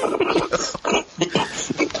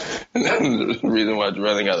 And the reason why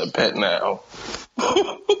Drelling got a pet now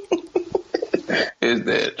is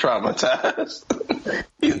that traumatized.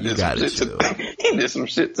 He did some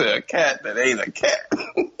shit to a cat that ain't a cat.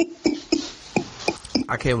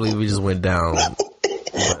 I can't believe we just went down.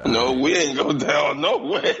 No, we ain't go down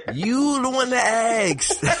nowhere. You the one that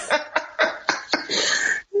asked.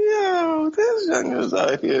 Yo, this younger's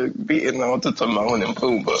out here beating on to Timon and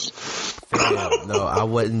Pumbaa. No, I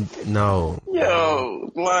wouldn't. No.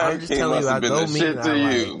 Yo, Lion I'm just King telling you, I been don't mean shit to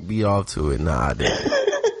you. Like, be off to it. Nah, I didn't.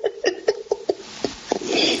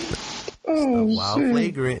 Wild shit.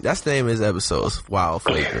 Flagrant. That's the name of his episode. Wild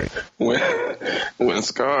Flagrant. When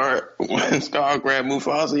Scar grabbed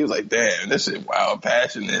Mufasa, he was like, "Damn, this shit wild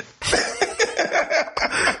passionate."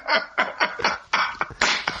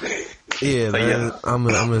 Yeah, man, I'm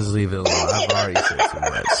gonna just leave it alone. I've already said too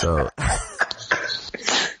much. So,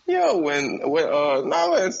 yo, when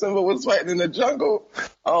Nala and Simba was fighting in the jungle,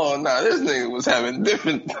 oh nah, this nigga was having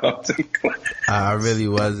different thoughts. I really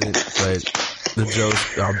wasn't, but the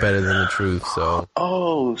jokes are better than the truth. So,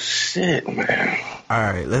 oh shit, man. All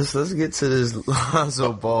right, let's get to this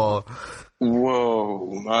Lonzo Ball.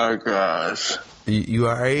 Whoa, my gosh. You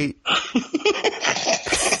all right?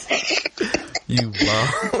 You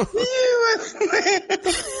bum.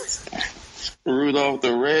 Rudolph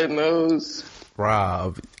the Red-Nosed.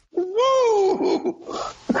 Rob. Woo!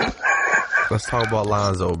 Let's talk about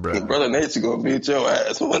Lonzo, bro. Brother Nature gonna beat your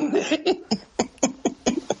ass one day.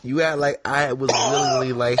 You act like I was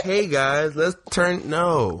willingly like, hey guys, let's turn.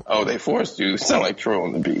 No. Oh, they forced you. Sound like Troy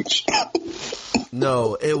on the beach.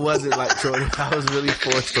 No, it wasn't like Troy. I was really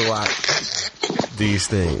forced to watch these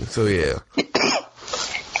things. So yeah.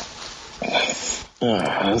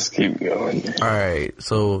 Let's keep going. All right,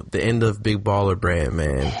 so the end of Big Baller Brand,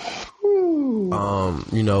 man.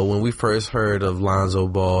 You know, when we first heard of Lonzo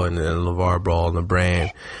Ball and LeVar Ball and the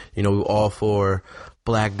brand, you know, we were all for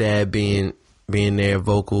Black Dad being there,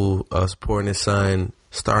 vocal, supporting his son,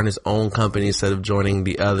 starting his own company instead of joining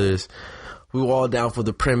the others. We were all down for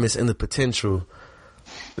the premise and the potential.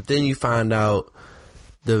 But then you find out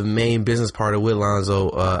the main business partner with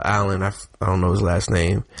Lonzo, Allen, I don't know his last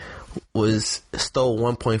name, stole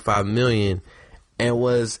 $1.5 million and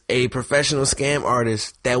was a professional scam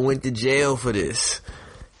artist that went to jail for this.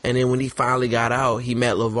 And then when he finally got out, he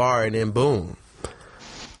met LeVar, and then boom.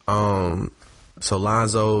 So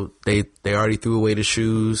Lonzo, they already threw away the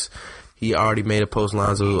shoes. He already made a post,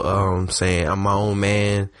 Lonzo, saying, "I'm my own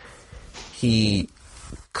man." He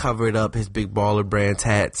covered up his Big Baller Brand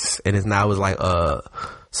tats, and now was like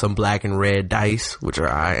some black and red dice, which are,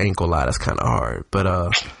 I ain't gonna lie, that's kind of hard.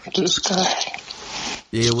 But this guy.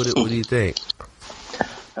 Yeah, what do you think?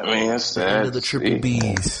 I mean, it's sad. End of the Triple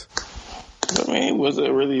B's. I mean, was it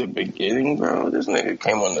really a beginning, bro? This nigga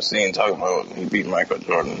came on the scene talking about he beat Michael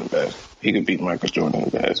Jordan in the basketball. He could beat Michael Jordan in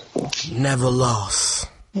the basketball. Never lost.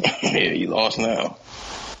 Yeah, he lost now.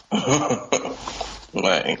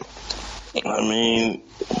 Like, I mean,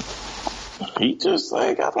 he just,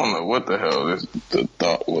 like, I don't know what the hell the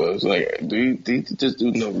thought was. Like, did you just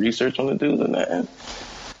do no research on the dude or nothing?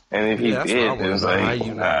 And if he did, then it's like,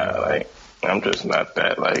 nah, like, I'm just not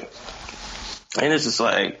that, like, and it's just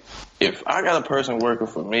like, if I got a person working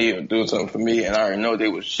for me or doing something for me and I already know they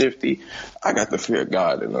was shifty, I got the fear of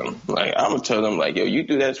God in them. Like, I'm going to tell them, like, yo, you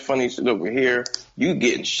do that funny shit over here, you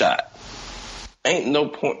getting shot. Ain't no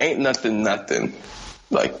point, ain't nothing.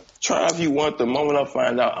 Like, try if you want. The moment I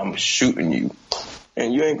find out, I'm shooting you.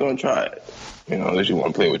 And you ain't going to try it, you know, unless you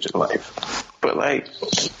want to play with your life. But, like,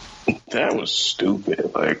 that was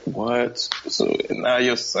stupid. Like, what? So now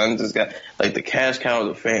your son just got, like, the cash cow of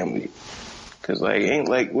the family. Cause like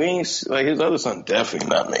his other son definitely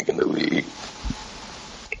not making the league,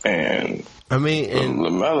 and I mean, and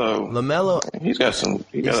LaMelo, he's got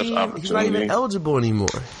opportunity. He's not even eligible anymore.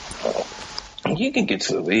 He can get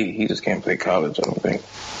to the league. He just can't play college, I don't think.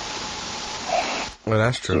 Well,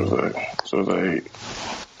 that's true. So it's like,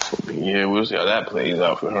 yeah, we'll see how that plays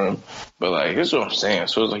out for him. But like, here's what I'm saying.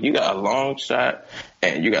 So it's like you got a long shot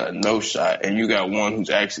and you got a no shot, and you got one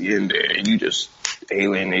who's actually in there, and you just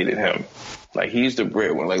alienated him. Like, he's the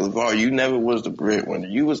breadwinner. Like, LeVar, you never was the breadwinner.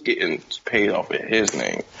 You was getting paid off of his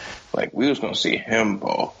name. Like, we was going to see him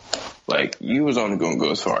ball. Like, you was only going to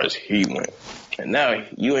go as far as he went. And now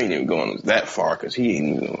you ain't even going that far because he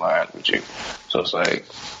ain't even in line with you. So it's like,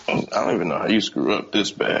 I don't even know how you screw up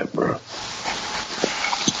this bad, bro.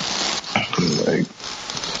 Like,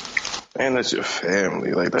 man, that's your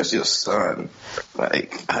family. Like, that's your son.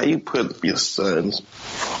 Like, how you put your son's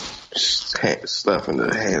stuff in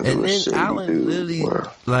the hands of a shitty dude. And then Allen literally,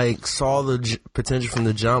 like, saw the potential from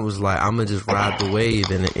the jump, was like, I'm going to just ride the wave,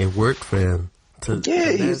 and it worked for him.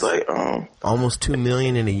 He's like, almost $2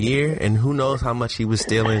 million in a year, and who knows how much he was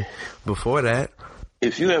stealing before that.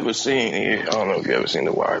 If you ever seen, I don't know if you ever seen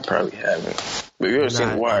The Wire, probably haven't. But if you ever seen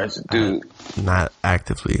The Wire, it's a dude. Not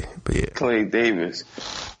actively, but yeah. Clay Davis.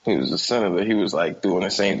 He was the senator. He was like doing the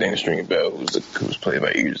same thing as String Bell, who was played by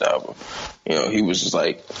Idris Elba. You know, he was just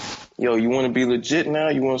like, yo, you want to be legit now?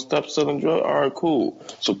 You want to stop selling drugs? All right, cool.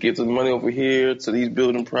 So get the money over here to these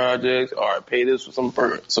building projects. All right, pay this for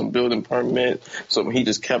some building permit. So he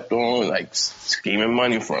just kept on, like, scheming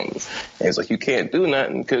money from him. And it's like, you can't do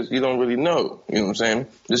nothing because you don't really know. You know what I'm saying?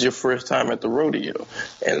 This is your first time at the rodeo.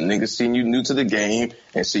 And the niggas seeing you new to the game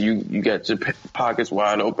and see you got your pockets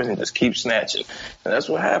wide open and just keep snatching. And that's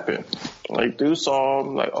what happened. Like, dude saw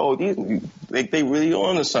him, like, oh, they really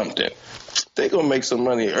on to something. They gonna make some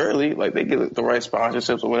money early, like they get the right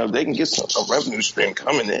sponsorships or whatever. They can get some revenue stream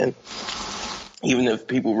coming in, even if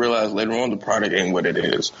people realize later on the product ain't what it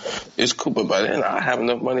is. It's cool, but by then I have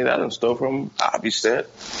enough money that I done stole from him. I'll be set.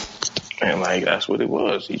 And like that's what it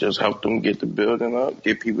was. He just helped them get the building up,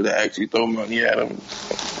 get people to actually throw money at him,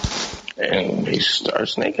 and he started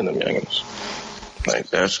snaking them youngins. Like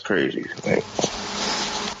that's crazy. Like,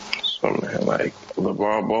 so man, like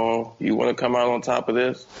LeVar Ball, you want to come out on top of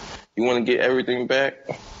this? You want to get everything back?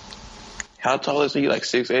 How tall is he? Like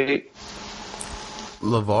 6'8"?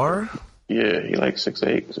 LeVar? Yeah, he like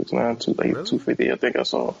 6'8", 6'9", 250. I think I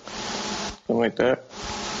saw something like that.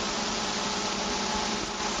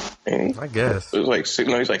 And I guess it was like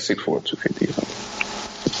he's like 6'4", 250 or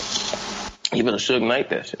something. You better Suge Knight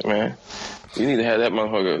that shit, man. You need to have that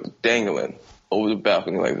motherfucker dangling over the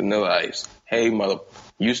balcony like Vanilla Ice. Hey, mother,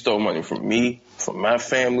 you stole money from me, from my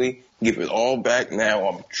family. Give it all back now.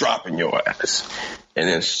 I'm dropping your ass. And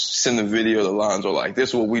then send the video to Lonzo like, this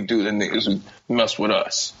is what we do to niggas who mess with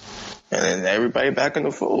us. And then everybody back in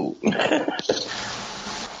the fold.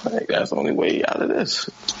 Like, that's the only way out of this.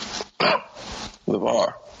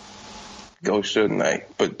 LeVar, go Suge Knight,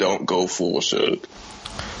 but don't go full Suge.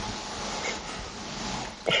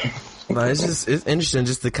 No, it's interesting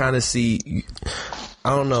just to kind of see,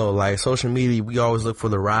 I don't know, like social media, we always look for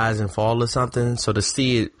the rise and fall of something. So to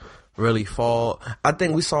see it really fall, I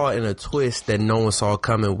think we saw it in a twist that no one saw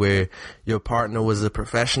coming, where your partner was a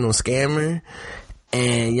professional scammer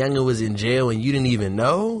and Younger was in jail and you didn't even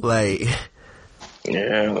know. Like,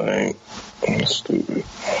 yeah, like, that's stupid.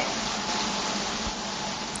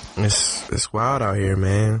 It's wild out here,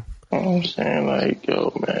 man. I'm saying, like,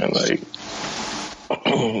 yo, man, like,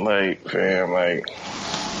 like, fam,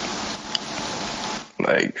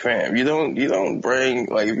 like, fam, you don't bring,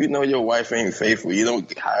 like, if you know your wife ain't faithful, you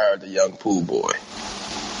don't hire the young pool boy.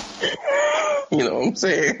 You know what I'm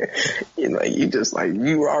saying? You know, you just like,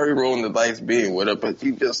 you were already rolling the dice being with her, but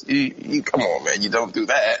you come on, man, you don't do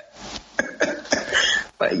that.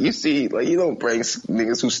 Like, you see, like, you don't bring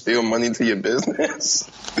niggas who steal money to your business.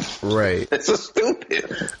 Right. It's so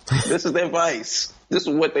stupid. This is their vice. This is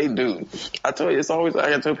what they do. I tell you, it's always,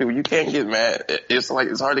 like I tell people, you can't get mad. It's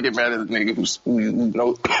hard to get mad at a nigga who you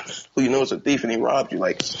know is a thief and he robbed you.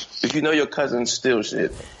 Like, if you know your cousin steals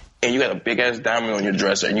shit, and you got a big ass diamond on your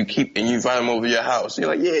dresser, and you invite him over your house. You're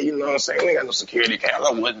like, yeah, you know what I'm saying? We ain't got no security cameras.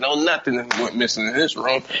 I wouldn't know nothing that went missing in this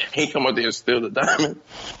room. He come up there and steal the diamond.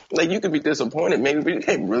 Like, you could be disappointed, maybe, but you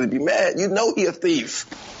can't really be mad. You know he a thief.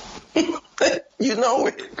 You know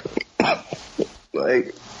it.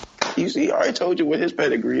 Like, you see, I already told you what his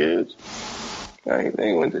pedigree is. Like,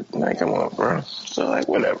 come on, bro. So, like,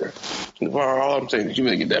 whatever. All I'm saying is you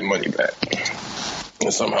better get that money back.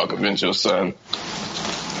 And somehow convince your son,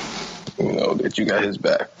 you know, that you got his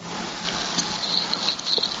back.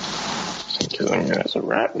 Because, I mean, that's a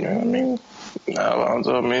wrap, you know what I mean? Now,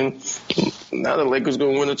 Lonzo, I mean, now the Lakers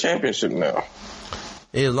going to win the championship now.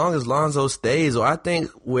 Yeah, as long as Lonzo stays, or I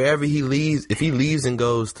think wherever he leaves, if he leaves and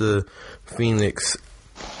goes to Phoenix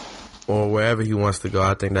or wherever he wants to go,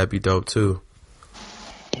 I think that'd be dope, too.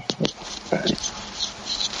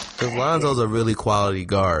 Because Lonzo's a really quality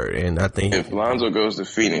guard, and I think if Lonzo goes to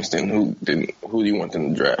Phoenix, then who do you want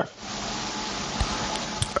them to draft?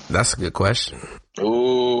 That's a good question.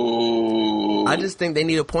 Ooh. I just think they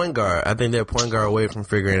need a point guard. I think they're a point guard away from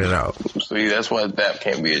figuring it out. See, that's why Dap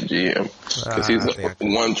can't be a GM. Because he's a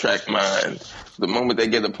one-track mind. The moment they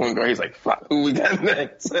get a point guard, he's like, fuck, who we got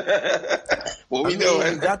next? What we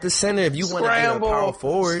doing? You got the center. If you want to get a power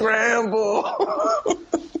forward. Scramble.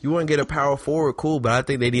 You want to get a power forward, cool, but I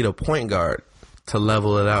think they need a point guard to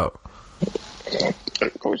level it out.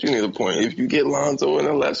 Of course, you need a point. If you get Lonzo in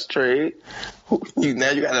a less trade, now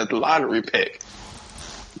you got a lottery pick.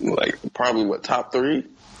 Like, probably, top 3?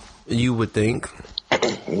 You would think.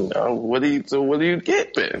 No, what do you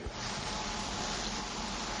get then?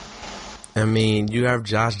 I mean, you have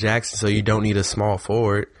Josh Jackson, so you don't need a small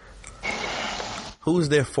forward. Who's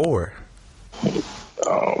there for?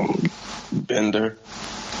 Bender.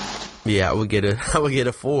 Yeah, I would get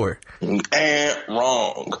a 4. And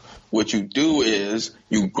wrong. What you do is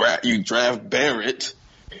you draft Barrett,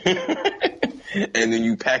 and then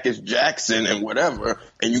you package Jackson and whatever,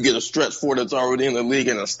 and you get a stretch 4 that's already in the league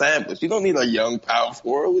and established. You don't need a young power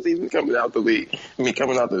forward who's even coming out the league. I mean,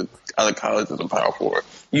 coming out of college as a power forward.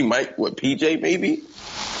 You might, PJ maybe?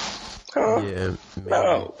 Huh? Yeah. Maybe.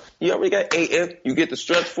 No. You already got Ayton. You get the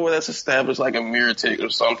stretch 4 that's established, like a Mirotic or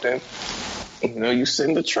something. You know, you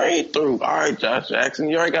send the trade through. All right, Josh Jackson,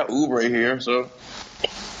 you already got Oubre here, so.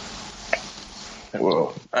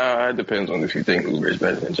 Well, it depends on if you think Oubre is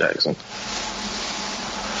better than Jackson.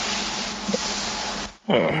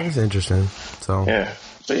 That's interesting. So yeah.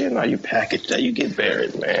 So, you package that. You get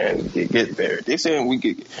Barrett, man. You get Barrett. They saying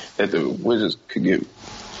that the Wizards could get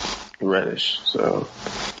Reddish. So,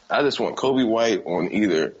 I just want Kobe White on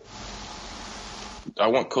either. I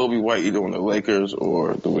want Kobe White either on the Lakers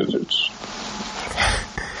or the Wizards.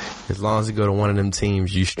 As long as you go to one of them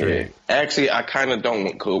teams, you straight. Yeah. Actually, I kind of don't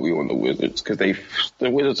want Kobe on the Wizards because the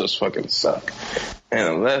Wizards just fucking suck. And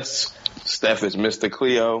unless Steph is Mr.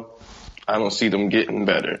 Cleo, I don't see them getting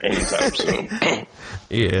better anytime soon.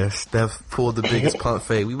 Yeah, Steph pulled the biggest pump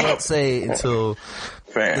fake. We won't say until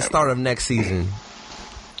the start of next season.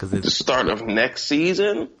 The start of next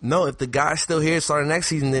season? No, if the guy's still here, start of next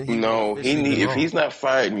season, then if he's not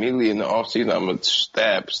fired immediately in the offseason, I'm gonna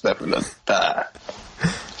stab Steph in the thigh.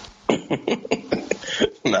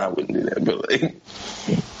 Nah, I wouldn't do that, but like,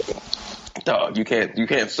 dog, you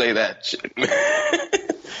can't say that shit, man.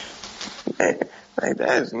 Like,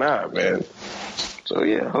 that is not, man. So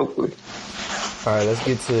yeah, hopefully. All right, let's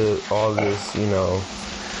get to all this.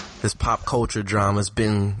 This pop culture drama has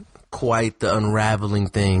been quite the unraveling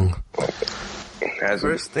thing.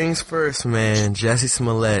 First things first, man. Jussie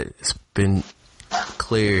Smollett has been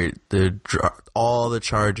cleared. All the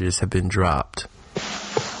charges have been dropped.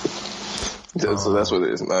 So that's what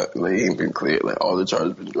it is. Not they ain't been cleared. Like, all the charges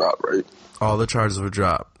have been dropped, right? All the charges were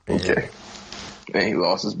dropped. Okay. And he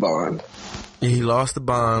lost his bond. He lost the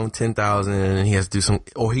bond, $10,000, and he has to do some.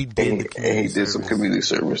 Or he did. And he did some community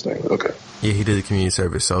service thing. Okay. Yeah, he did the community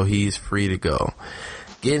service, so he's free to go.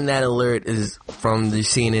 Getting that alert is from the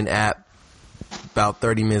CNN app about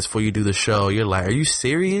 30 minutes before you do the show. You're like, are you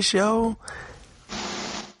serious, yo?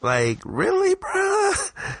 Like, really,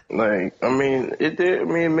 bruh? Like, I mean, it did. I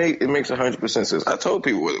mean, it makes 100% sense. I told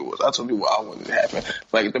people what it was. I told people I wanted to happen.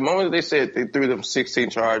 Like, the moment they said they threw them 16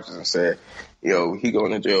 charges and said, yo, he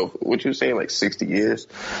going to jail for, what you saying, like 60 years?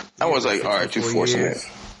 I was like, all right, you're forcing it.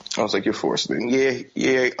 I was like, you're forcing it.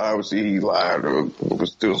 Yeah, obviously he lied or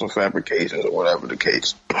was doing some fabrications or whatever the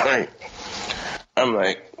case. Right? I'm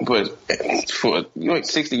like, but for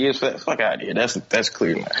 60 years for that, fuck out of here. That's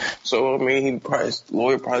clear now. So, I mean,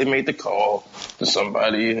 lawyer probably made the call to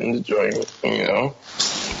somebody in the joint, you know?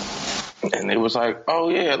 And it was like, oh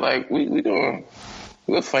yeah, like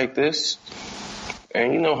we'll fight this.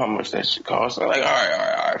 And you know how much that shit costs. I'm like, all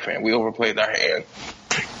right, fam, we overplayed our hand.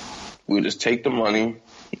 We'll just take the money.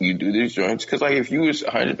 You do these joints. Because, like, if you was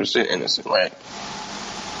 100% innocent, right?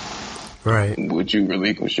 Right. Would you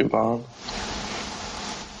relinquish your bond?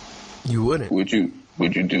 You wouldn't. Would you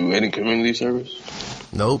do any community service?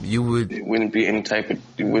 Nope, you would. It wouldn't be any type of,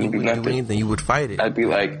 it wouldn't be nothing. Do anything, you would fight it. I'd be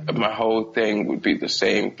like, my whole thing would be the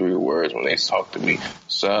same 3 words when they talk to me.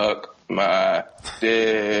 Suck my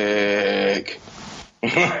dick.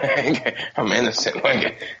 I'm innocent.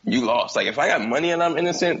 Like, you lost. Like, if I got money and I'm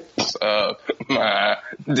innocent, my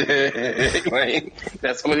dick. Like,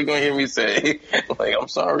 that's somebody gonna hear me say. Like, I'm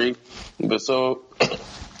sorry. But so,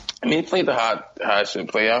 I mean, play the how it should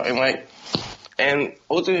play out. And like, and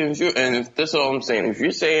ultimately, if that's all I'm saying. If you're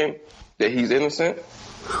saying that he's innocent,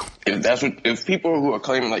 if people who are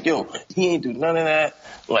claiming like, yo, he ain't do none of that,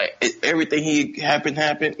 like everything he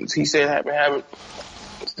said happened,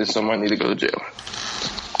 then someone need to go to jail.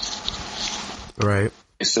 Right.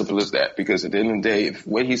 It's simple as that. Because at the end of the day, if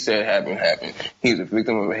what he said happened, he's a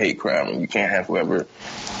victim of a hate crime, and you can't have whoever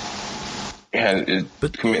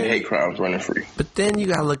committed hate crimes running free. But then you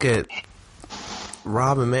gotta look at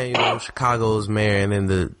Rob Emanuel, Chicago's mayor, and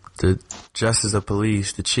then the justice of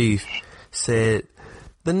police, the chief, said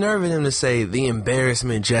the nerve in him to say the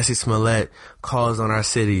embarrassment Jussie Smollett caused on our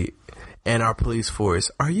city and our police force.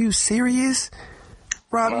 Are you serious?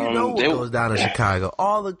 Rob, you know what goes down in Chicago.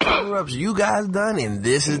 All the cover-ups you guys done, and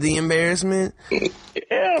this is the embarrassment? Yeah,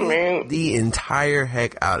 man. The entire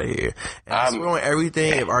heck out of here. And I swear on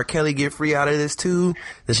everything, if R. Kelly get free out of this too,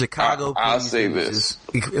 the Chicago police just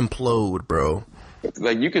implode, bro.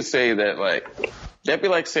 Like, you could say that, like, that'd be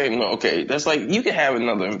like saying, no, okay, that's like, you could have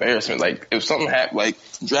another embarrassment. Like, if something happened, like,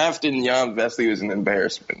 drafting Jan Vesley was an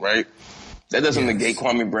embarrassment, right? That doesn't negate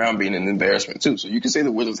Kwame Brown being an embarrassment, too. So you can say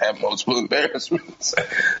the Wizards have multiple embarrassments.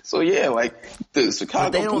 So, yeah, like, the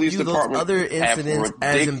Chicago Police Department those other incidents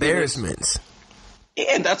as embarrassments.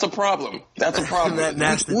 Yeah, that's a problem. That's a problem.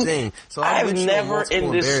 That's the thing. So I've never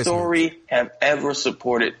in this story have ever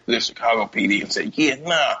supported the Chicago PD and said, yeah,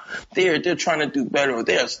 nah, they're trying to do better, or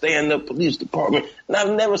they're a stand-up police department. And I've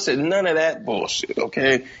never said none of that bullshit,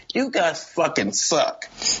 okay? You guys fucking suck,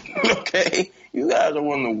 okay? You guys are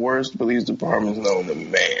one of the worst police departments known to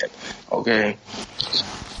man, okay?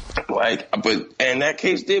 Like, and that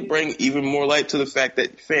case did bring even more light to the fact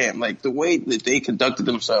that, fam, like, the way that they conducted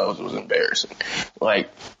themselves was embarrassing. Like,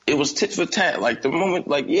 it was tit for tat. Like, the moment,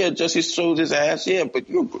 like, yeah, Jussie showed his ass, yeah, but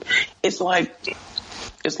it's like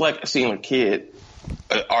seeing a kid,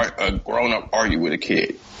 a grown-up argue with a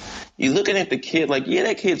kid. You're looking at the kid like, yeah,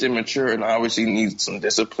 that kid's immature and obviously needs some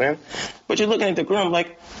discipline. But you're looking at the grown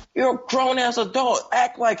like, you're a grown-ass adult.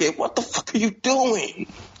 Act like it. What the fuck are you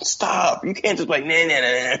doing? Stop. You can't just like,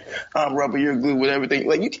 nah, I'm rubber, you're glue with everything.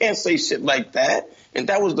 Like, you can't say shit like that. And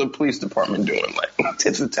that was the police department doing, like,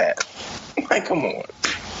 tit for tat. Like, come on.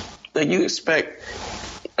 Like, you expect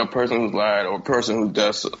a person who's lied or a person who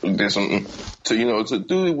did something to, you know, to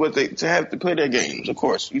do what to have to play their games. Of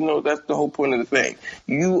course, you know, that's the whole point of the thing.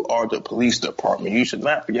 You are the police department. You should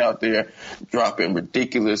not be out there dropping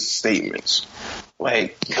ridiculous statements.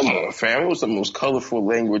 Like, come on, fam. It was the most colorful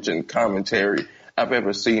language and commentary I've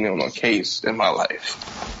ever seen on a case in my life.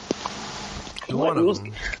 We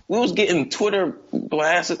was getting Twitter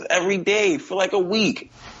blasted every day for like a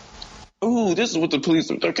week. Ooh, this is what the police,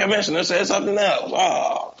 the commissioner said something else.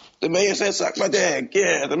 Oh, the mayor said suck my dick.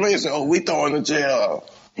 Yeah, the mayor said, oh, we throw him in jail.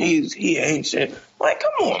 He ain't shit. Like,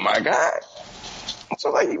 come on, my guy.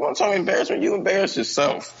 So, like, you want to talk embarrassment? You embarrass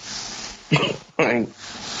yourself. Like,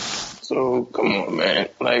 so, come on, man.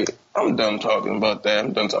 Like, I'm done talking about that.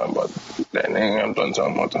 I'm done talking about that name. I'm done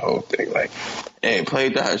talking about the whole thing. Like, hey, play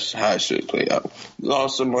the how it should play out.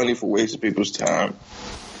 Lost some money for wasting people's time.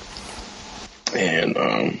 And,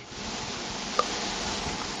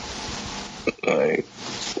 like,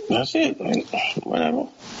 that's it. Like, whatever.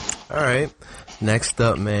 All right. Next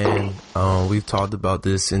up, man, we've talked about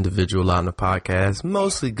this individual a lot on the podcast.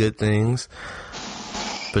 Mostly good things.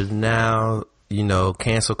 But now, you know,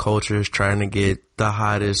 cancel culture is trying to get the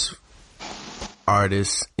hottest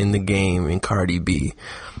artist in the game in Cardi B.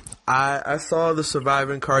 I saw the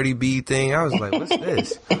Surviving Cardi B thing. I was like, what's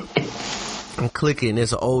this? I'm clicking.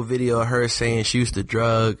 There's an old video of her saying she used to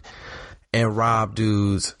drug and rob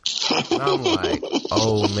dudes. And I'm like,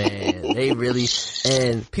 oh man, they really.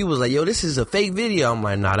 And people was like, yo, this is a fake video. I'm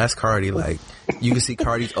like, nah, that's Cardi. Like, you can see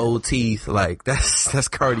Cardi's old teeth. Like, that's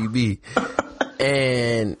Cardi B.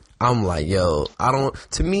 And I'm like, yo,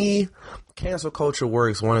 to me, cancel culture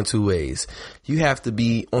works one of two ways. You have to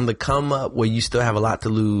be on the come up where you still have a lot to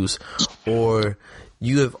lose, or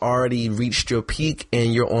you have already reached your peak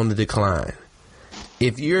and you're on the decline.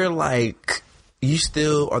 If you're like, you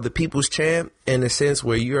still are the people's champ in a sense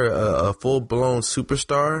where you're a full-blown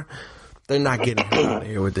superstar, they're not getting her out of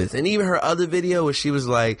here with this. And even her other video where she was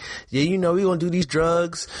like, yeah, you know, we're going to do these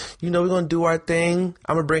drugs. You know, we're going to do our thing.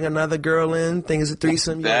 I'm going to bring another girl in. Think it's a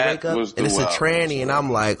threesome. You going to wake up and it's a tranny. And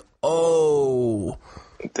I'm like, oh.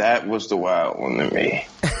 That was the wild one to me.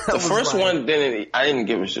 The first one, I didn't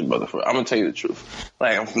give a shit about the first. I'm going to tell you the truth.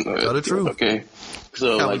 Like, I'm tell the truth. Okay.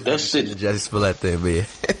 So, like, that shit. Just for that thing, man.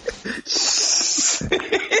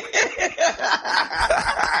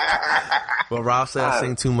 Well, Rob said I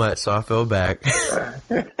sing too much, so I fell back.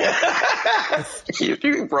 If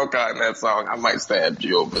you broke out in that song, I might stab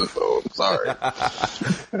you over the phone. Sorry.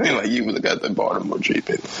 I mean, like, you would have got the Baltimore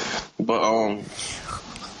treatment. But,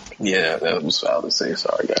 yeah, that was foul to say.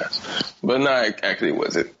 Sorry, guys. But no, actually it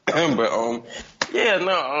wasn't. But, yeah,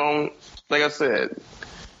 no, like I said,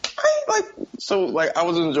 I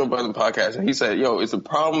was in Joe Budden podcast, and he said, yo, it's a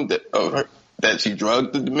problem that she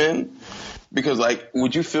drugged the men. Because, like,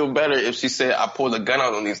 would you feel better if she said, I pulled a gun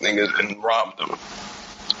out on these niggas and robbed them?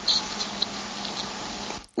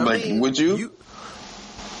 Would you?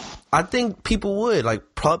 I think people would.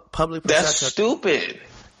 Like, public perception. That's stupid.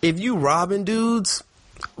 If you robbing dudes,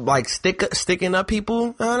 like, sticking up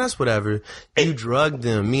people, that's whatever. You drugged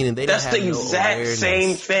them, meaning they didn't have no awareness. That's the exact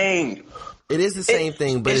same thing. It is the same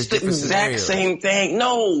thing, but it's the exact same thing.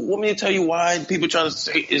 No, want me to tell you why people try to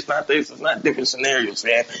say it's not this, it's not different scenarios,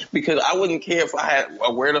 man. Because I wouldn't care if I had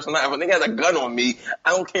awareness or not. If a nigga has a gun on me, I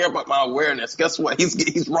don't care about my awareness. Guess what?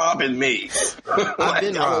 He's robbing me. I've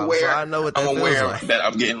been robbed, aware, so I know what that I'm aware like. that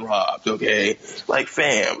I'm getting robbed. Okay, like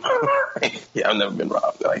fam. Yeah, I've never been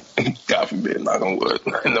robbed. Like, God forbid, knock on wood.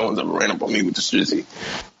 No one's ever ran up on me with the strizzy.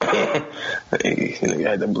 You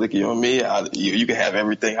had that blicky on me. You can have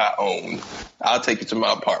everything I own. I'll take you to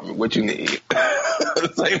my apartment. What you need?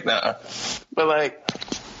 It's like, nah. But like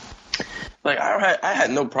I had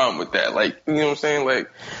no problem with that. Like, you know what I'm saying? Like,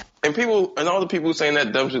 and all the people saying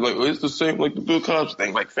that dumb shit, like, oh, it's the same like the Bill Cosby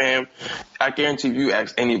thing. Like, fam, I guarantee if you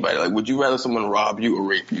ask anybody, like, would you rather someone rob you or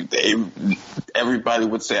rape you? Everybody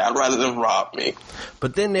would say, I'd rather them rob me.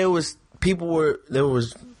 But then there was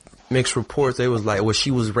mixed reports. They was like, well, she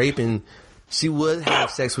was raping. She would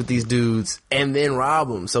have sex with these dudes and then rob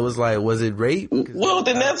them. So it's like, was it rape? Well,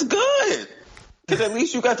 then that's good. Because at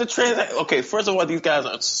least you got the transaction. Okay, first of all, these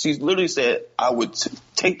guys she literally said, I would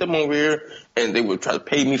take them over here and they would try to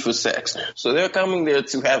pay me for sex. So they're coming there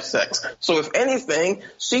to have sex. So if anything,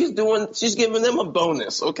 she's giving them a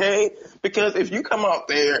bonus, okay? Because if you come out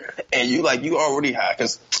there and you already high,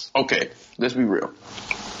 because, okay, let's be real.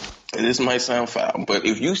 And this might sound foul, but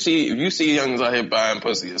if you see youngins out here buying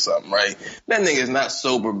pussy or something, right? That nigga is not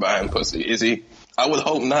sober buying pussy, is he? I would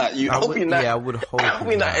hope not. I hope you're not. Yeah, I would hope. I hope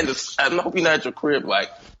you're not at your crib like,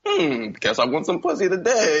 guess I want some pussy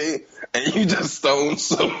today, and you just stoned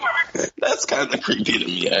some. That's kind of creepy to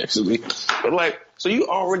me, actually. But like, so you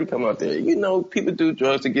already come out there. You know, people do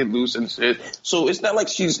drugs to get loose and shit. So it's not like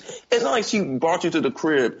she brought you to the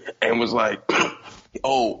crib and was like,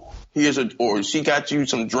 oh. Or she got you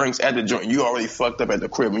some drinks at the joint. You already fucked up at the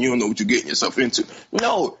crib and you don't know what you're getting yourself into.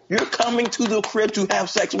 No, you're coming to the crib to have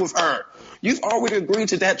sex with her. You've already agreed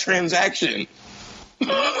to that transaction.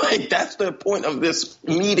 Like, that's the point of this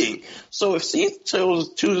meeting. So if she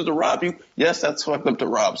chooses to rob you, yes, that's fucked up to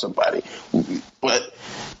rob somebody. But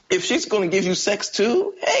if she's going to give you sex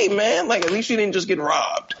too, hey, man, like, at least you didn't just get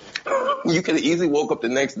robbed. You could have easily woke up the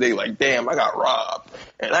next day like, damn, I got robbed.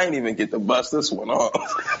 And I didn't even get to bust this one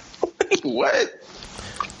off. What?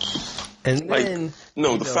 And then,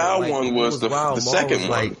 the foul one was the second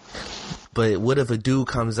one. But what if a dude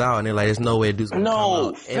comes out and they're like, there's no way a dude's going to come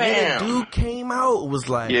out. Fam. And then a dude came out, was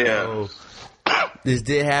like, yeah. This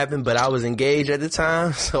did happen, but I was engaged at the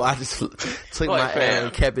time, so I just took my L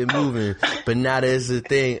and kept it moving. But now there's the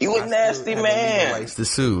thing. You a nasty man. Rights to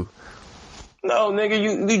sue. No, nigga,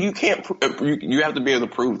 you can't. You have to be able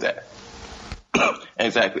to prove that.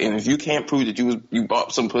 Exactly. And if you can't prove that you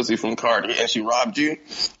bought some pussy from Cardi and she robbed you,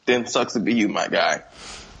 then sucks to be you, my guy.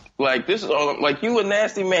 Like, this is all, like, you a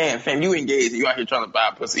nasty man, fam. You engaged, you out here trying to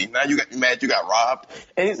buy pussy. Now you got mad you got robbed.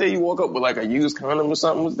 And he said you woke up with, like, a used condom or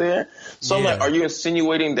something was there. So I'm like, are you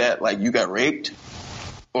insinuating that, like, you got raped?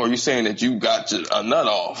 Or are you saying that you got a nut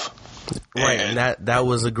off? Right, and that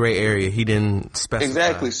was a gray area. He didn't specify.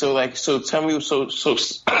 Exactly. So, like, so tell me, so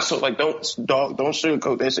like, don't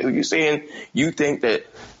sugarcoat that shit. If you're saying you think that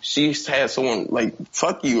she's had someone, like,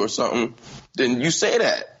 fuck you or something, then you say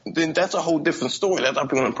that. Then that's a whole different story. That's how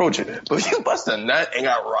people approach it. But if you bust a nut and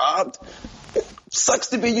got robbed, sucks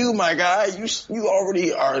to be you, my guy. You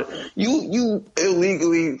already are. You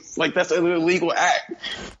illegally, like, that's an illegal act.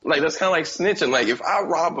 Like, that's kind of like snitching. Like, if I'm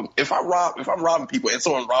robbing people and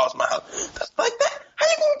someone robs my house, that's like that. How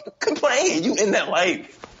you gonna complain? You in that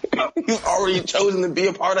life. You've already chosen to be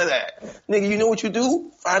a part of that. Nigga, you know what you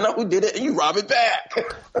do? Find out who did it and you rob it back.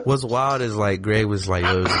 What's wild is, like, Greg was like,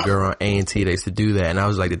 there was a girl on A&T that used to do that. And I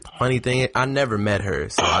was like, the funny thing, I never met her,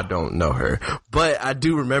 so I don't know her. But I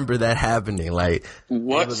do remember that happening. Like,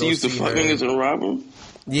 what? She used to fuck niggas and rob them?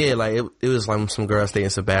 Yeah, like, it was like some girl stayed in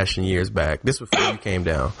Sebastian years back. This was before you came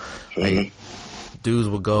down. Like, dudes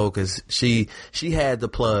would go because she had the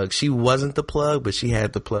plug. She wasn't the plug, but she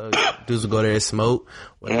had the plug. Dudes would go there and smoke,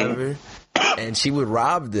 whatever, and she would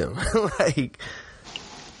rob them. Like,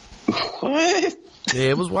 what? Yeah,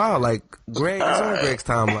 it was wild. Like, Greg, it's on Greg's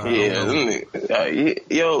timeline. Yeah,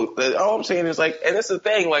 yo, all I'm saying is, like, and it's the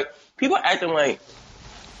thing, like, people acting like,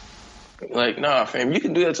 nah, fam, you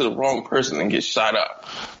can do that to the wrong person and get shot up.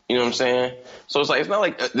 You know what I'm saying? So it's like, it's not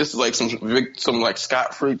like this is like some like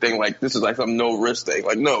scot-free thing. Like, this is like some no-risk thing.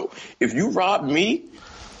 Like, no, if you rob me,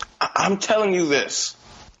 I'm telling you this.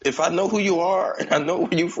 If I know who you are and I know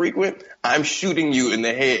where you frequent, I'm shooting you in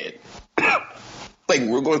the head. Like,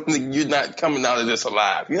 you're not coming out of this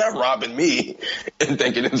alive. You're not robbing me and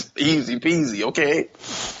thinking it's easy peasy, okay?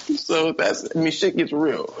 So shit gets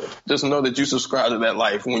real. Just know that you subscribe to that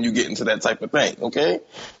life when you get into that type of thing, okay?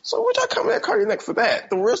 So what y'all coming at Cardi neck for that?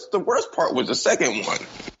 The worst part was the second one.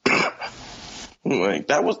 Like,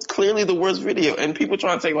 that was clearly the worst video. And people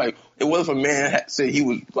trying to say, like, it was if a man said he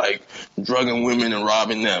was, like, drugging women and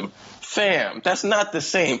robbing them. Fam, that's not the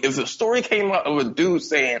same. If the story came out of a dude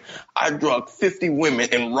saying, I drugged 50 women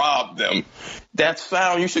and robbed them, that's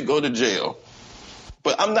foul. You should go to jail.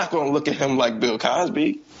 But I'm not going to look at him like Bill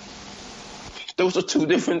Cosby. Those are two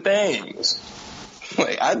different things.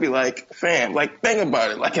 Like, I'd be like, fam, like, think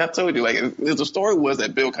about it. Like I told you, like, if the story was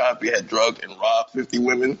that Bill Cosby had drugged and robbed 50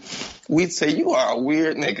 women, we'd say, you are a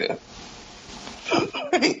weird nigga.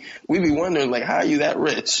 We'd be wondering, like, how are you that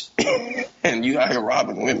rich and you out here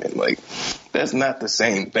robbing women? Like, that's not the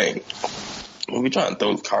same thing. We trying to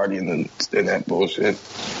throw Cardi in that bullshit.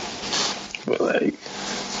 But, like,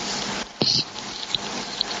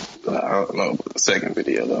 I don't know about the second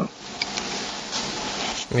video, though.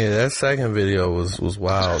 Yeah, that second video was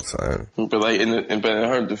wild, son. But like, but in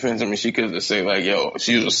her defense, I mean, she could just say like, "Yo,"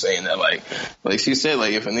 she was saying that like she said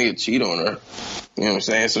like, if a nigga cheat on her, you know what I'm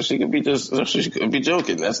saying? So she could be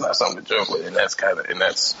joking. That's not something to joke with, and that's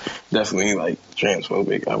definitely like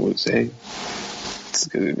transphobic, I would say. Because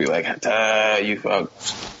it'd be like, you fuck,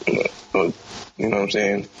 you know what I'm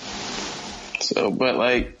saying? So, but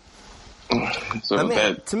like. So I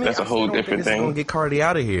mean, to me, that's a whole different thing. Gonna get Cardi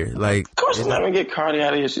out of here. Like, of course, she's not gonna get Cardi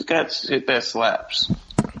out of here. She's got shit that slaps.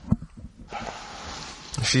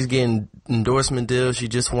 She's getting endorsement deals. She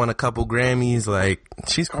just won a couple Grammys. Like,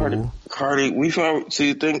 she's cool. Cardi, we found. So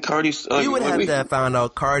you think Cardi's? You would have to have found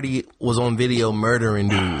out Cardi was on video murdering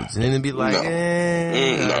dudes, and then it'd be like,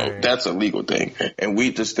 no, that's a legal thing, and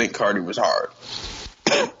we just think Cardi was hard.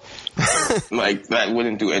 Like, that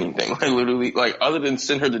wouldn't do anything. Like, literally, like, other than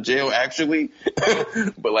send her to jail, actually.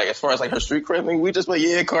 But, like, as far as, like, her street cred thing, we just like,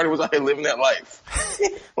 yeah, Cardi was out here living that life.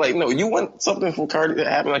 Like, no, you want something for Cardi to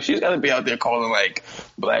happen. Like, she's got to be out there calling, like,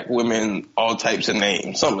 black women all types of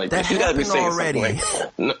names. Something like that. She's got to be saying already.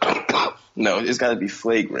 Something like, no, it's got to be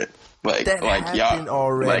flagrant. Like, that like y'all.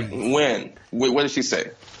 Already. Like, when? What did she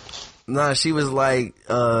say? Nah, she was like,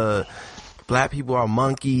 black people are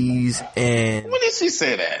monkeys, and... When did she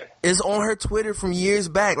say that? It's on her Twitter from years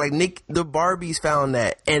back. Like, Nick the Barbies found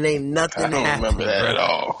that, and ain't nothing happened. I don't remember that at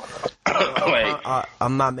all. Like,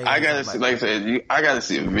 I'm not making. I gotta see, like I said, I gotta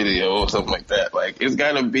see a video or something like that. Like, it's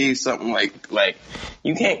gotta be something like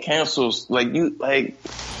you can't cancel. It's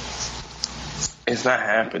not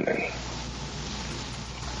happening.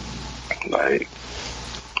 Like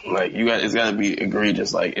it's gotta be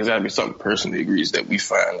egregious. Like, it's gotta be something personally egregious that we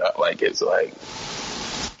find out. Like, it's like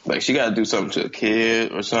she gotta do something to a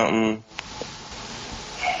kid or something.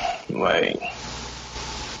 Like,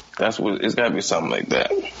 that's what it's gotta be, something like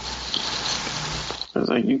that. It's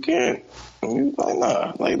like, you can't Like,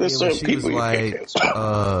 nah. Like, there's certain people you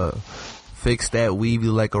can't fix that weave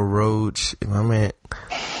you like a roach. My man.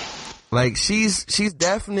 Like, she's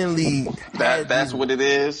definitely... That's what it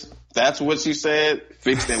is? That's what she said?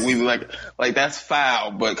 Fix that weave like that's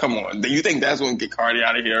foul, but come on. Do you think that's going to get Cardi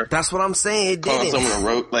out of here? That's what I'm saying. It didn't. Someone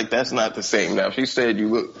wrote, like, that's not the same. Now, if she said you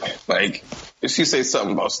look like... If she say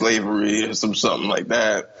something about slavery or something like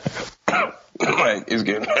that, like, it's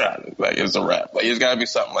getting... Like, it's a wrap. Like, it's got to be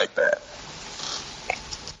something like that.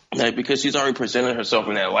 Like, because she's already presented herself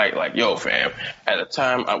in that light, like, yo, fam, at a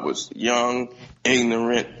time I was young,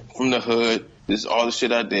 ignorant, from the hood, this is all the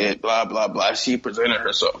shit I did, blah, blah, blah. She presented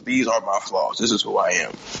herself. These are my flaws. This is who I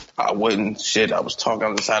am. I wasn't shit. I was talking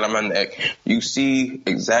on the side of my neck. You see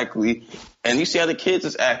exactly, and you see how the kids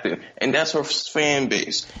is acting, and that's her fan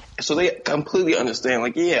base. So they completely understand,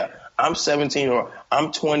 like, yeah, I'm 17 or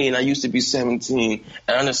I'm 20 and I used to be 17.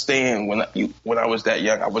 And I understand when I was that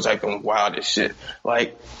young, I was acting wild as shit.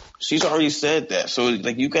 Like, she's already said that. So,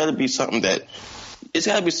 like, you got to be something that, it's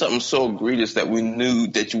got to be something so egregious that we knew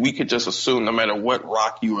that we could just assume no matter what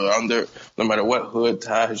rock you were under, no matter what hood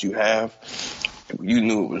ties you have, you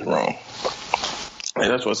knew it was wrong. And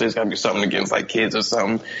that's what I say, it's got to be something against, like, kids or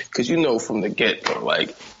something. Because you know from the get-go,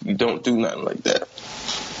 like, you don't do nothing like that.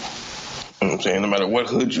 You know what I'm saying? No matter what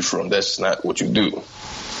hood you're from, that's not what you do. You know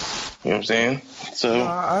what I'm saying? So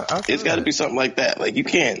it's got to be something like that. Like, you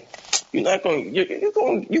can't get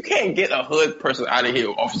a hood person out of here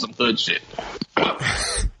off of some hood shit.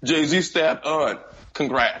 Jay-Z stabbed on.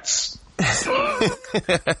 Congrats. The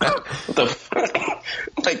fuck?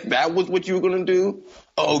 Like, that was what you were gonna do?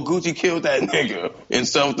 Oh, Gucci killed that nigga in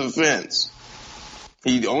self-defense.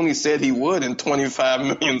 He only said he would in 25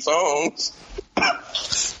 million songs.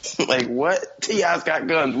 Like, what? T.I.'s got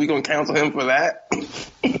guns. We gonna cancel him for that?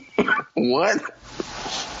 What?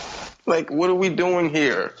 Like, what are we doing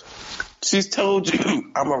here? She's told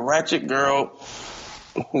you, I'm a ratchet girl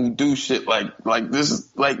who do shit like this is,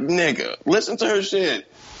 like, nigga. Listen to her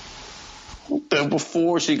shit.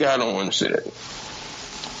 Before she got on shit.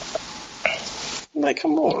 Like,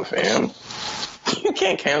 come on, fam. You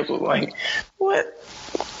can't cancel, like, what?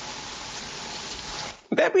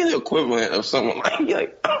 That'd be the equivalent of someone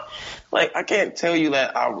like I can't tell you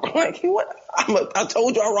that I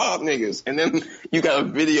told you I robbed niggas, and then you got a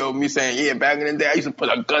video of me saying, yeah, back in the day I used to put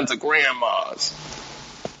a gun to grandmas.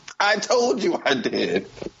 I told you I did.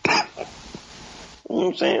 You know what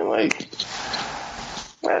I'm saying? Like,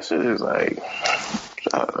 that shit is like,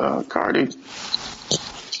 Cardi,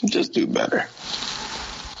 just do better.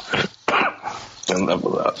 And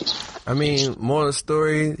level up. I mean, moral of the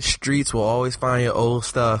story, streets will always find your old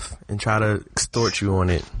stuff and try to extort you on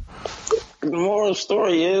it. The moral of the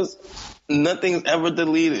story is nothing's ever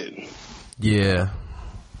deleted. Yeah.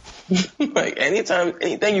 Like,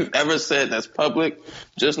 anything you've ever said that's public,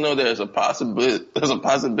 just know there's a possibility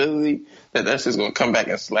that that's just gonna come back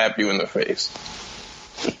and slap you in the face.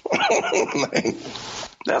 Like,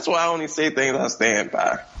 that's why I only say things I stand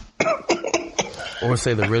by. Or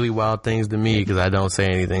say the really wild things to me because I don't say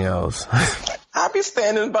anything else. I'd be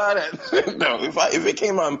standing by that. No, if it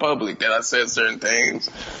came out in public that I said certain things,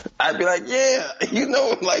 I'd be like, yeah, you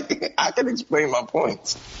know, like, I can explain my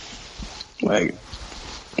points. Like,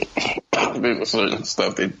 there's certain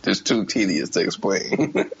stuff that is too tedious to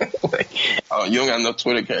explain. Like, oh, you don't got enough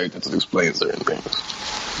Twitter characters to explain certain things.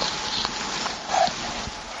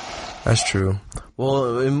 That's true.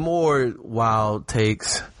 Well, in more wild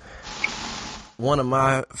takes, one of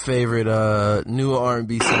my favorite new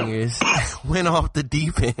R&B singers went off the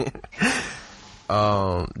deep end.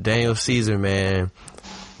 Daniel Caesar, man,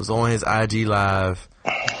 was on his IG Live.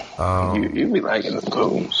 You be liking them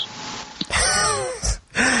coons.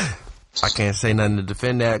 I can't say nothing to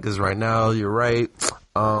defend that because right now you're right.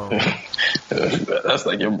 That's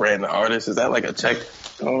like your brand of artist. Is that like a check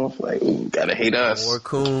off? Like, ooh, gotta hate us. The more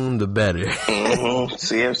coon, the better. Mm-hmm.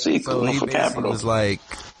 CFC, so coon for capital. Was like,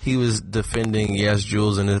 he was defending Yes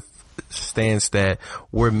Jules in the stance that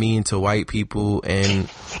we're mean to white people and...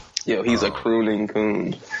 Yo, he's a crooning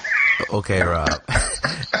coon. Okay, Rob.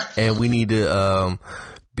 And we need to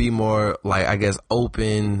be more, like, I guess,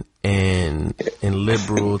 open and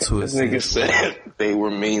liberal to it. This nigga said they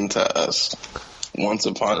were mean to us once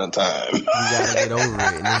upon a time. You gotta get over it.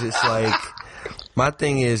 And it's just like, my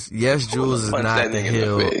thing is, Yes Jules is not the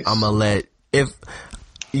hill. I'ma let, if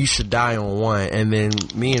you should die on one. And then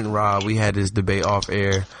me and Rob, we had this debate off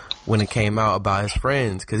air when it came out about his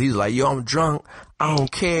friends, because he's like, yo, I'm drunk, I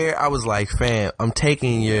don't care. I was like, fam, I'm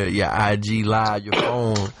taking your IG Live, your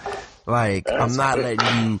phone. Like, that's I'm not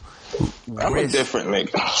letting you I'm a different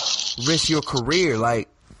nigga. Risk your career. Like,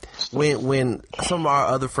 when some of our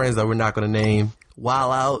other friends that we're not going to name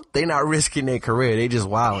wild out, they not risking their career. They just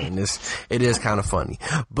wilding. It is kind of funny.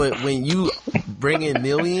 But when you bring in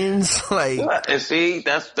millions, like, and see,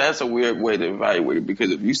 that's a weird way to evaluate it,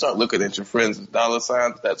 because if you start looking at your friends as dollar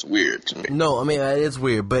signs, that's weird to me. No, I mean, it's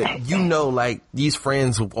weird, but like, these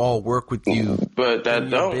friends will all work with you. But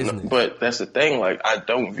but that's the thing. Like, I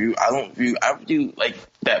view like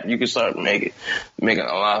that. You can start making a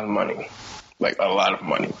lot of money, like a lot of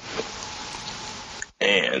money.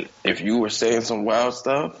 And if you were saying some wild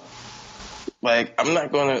stuff, like, I'm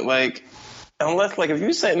not gonna, like, unless, like, if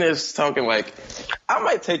you're sitting there talking, like, I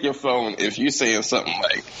might take your phone if you're saying something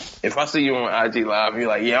like, if I see you on IG Live, you're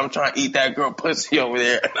like, yeah, I'm trying to eat that girl pussy over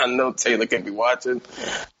there, and I know Taylor can be watching,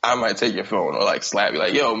 I might take your phone or, like, slap you,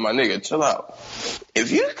 like, yo, my nigga, chill out. If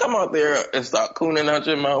you come out there and start cooning out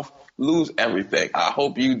your mouth, lose everything. I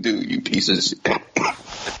hope you do, you piece of shit.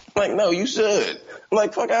 Like, no, you should.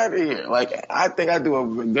 Like, fuck out of here. Like, I think I do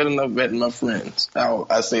a good enough vetting my friends.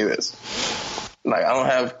 I say this. Like, I don't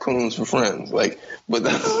have coons for friends. Like, but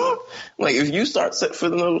like, if you start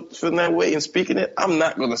feeling that way and speaking it, I'm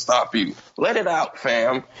not going to stop you. Let it out,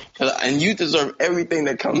 fam. And you deserve everything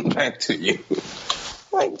that comes back to you.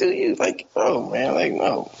 Like, do you? Like, oh, man. Like,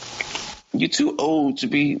 no. You're too old to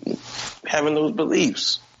be having those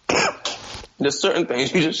beliefs. There's certain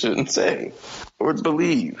things you just shouldn't say or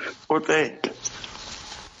believe or think.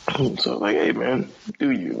 So, like, hey, man,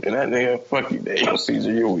 do you? And that nigga, fuck you, Daniel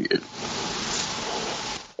Caesar, you're weird.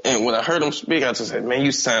 And when I heard him speak, I just said, man,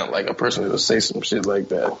 you sound like a person who would say some shit like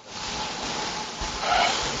that.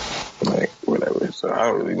 Like, whatever. So I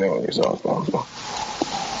don't really know any songs from him.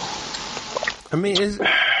 I mean,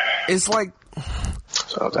 it's like,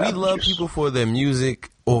 we love people for their music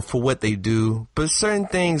or for what they do, but certain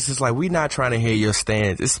things, it's like, we're not trying to hear your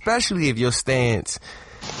stance, especially if your stance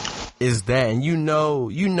is that, and you know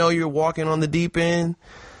you're walking on the deep end,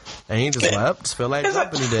 and you just feel like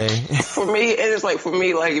jumping today. For me,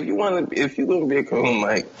 like, if you gonna be a coon,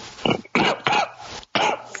 like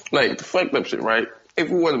the fucked up shit, right? If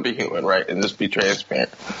we want to be human, right, and just be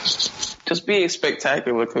transparent, just be a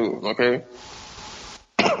spectacular coon, okay?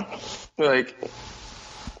 Like,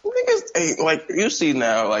 niggas ain't, like, you see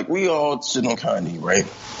now, like, we all shit on Kanye, right?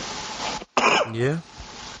 Yeah.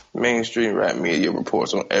 Mainstream rap media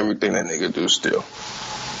reports on everything that nigga do still.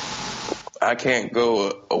 I can't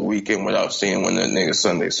go a weekend without seeing one of that nigga's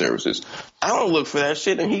Sunday services. I don't look for that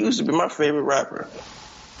shit, and he used to be my favorite rapper.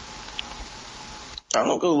 I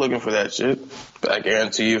don't go looking for that shit. But I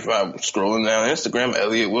guarantee you, if I'm scrolling down Instagram,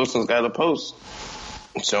 Elliot Wilson's got a post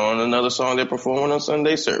showing another song they're performing on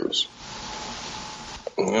Sunday service.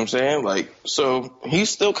 You know what I'm saying? Like, so he's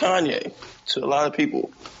still Kanye to a lot of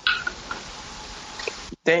people.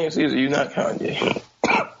 Daniel Caesar, you're not Kanye.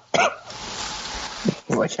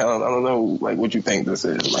 Like, I don't know, like, what you think this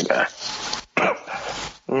is, my guy. You know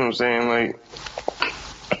what I'm saying? Like,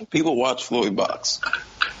 people watch Floyd box.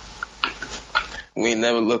 We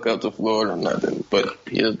never look up to Floyd or nothing, but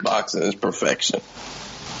his boxing is perfection.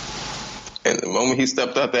 And the moment he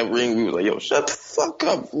stepped out that ring, we was like, yo, shut the fuck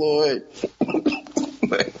up, Floyd.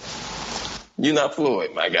 Like, you're not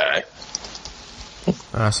Floyd, my guy.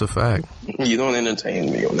 That's a fact. You don't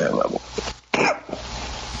entertain me on that level.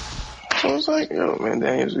 So I was like, yo, man,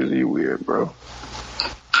 Daniel Caesar, you weird, bro.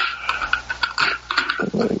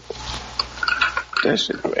 Like, that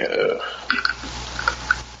shit, man.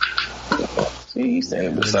 See, he's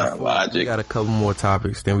standing beside Logic. We got a couple more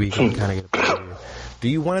topics, then we can kind of get up here. Do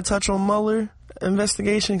you want to touch on Mueller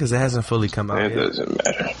investigation? Because it hasn't fully come out yet. It doesn't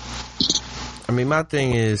matter. I mean, my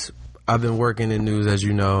thing is, I've been working in news, as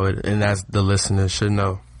you know, and as the listeners should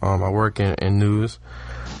know. I work in news.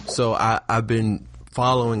 So I've been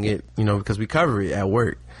following it, you know, because we cover it at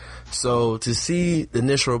work. So to see the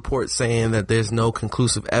initial report saying that there's no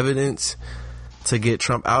conclusive evidence to get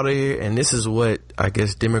Trump out of here, and this is what I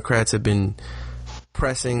guess Democrats have been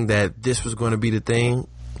pressing, that this was going to be the thing.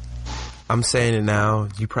 I'm saying it now.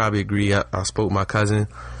 You probably agree. I spoke with my cousin.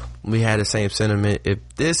 We had the same sentiment. If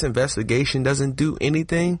this investigation doesn't do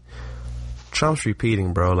anything, Trump's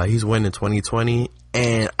repeating, bro. Like, he's winning 2020,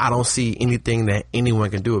 and I don't see anything that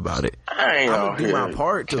anyone can do about it. I ain't gonna do my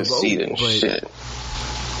part to vote, but shit.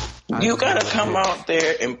 You gotta come out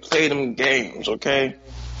there and play them games, okay?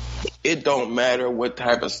 It don't matter what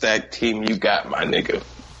type of stacked team you got, my nigga.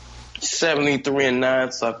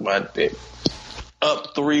 73-9, suck my dick.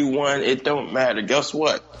 Up 3-1, it don't matter. Guess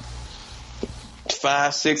what?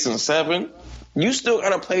 5, 6, and 7, you still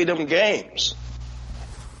gotta play them games.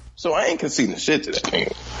 So I ain't conceding shit to that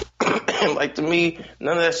nigga. Like, to me,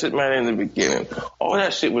 none of that shit mattered in the beginning. All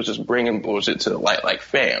that shit was just bringing bullshit to the light. Like,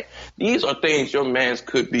 fam, these are things your mans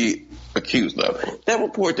could be accused of. That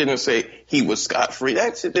report didn't say he was scot-free.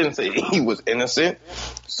 That shit didn't say he was innocent.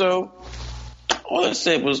 So, all it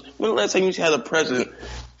said was, when the last time you had a president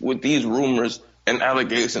with these rumors and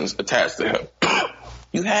allegations attached to him?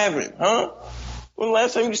 You haven't, huh? When the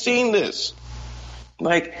last time you seen this?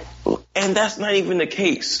 Like, and that's not even the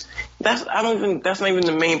case. That's not even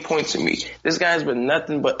the main point to me. This guy's been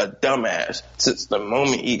nothing but a dumbass since the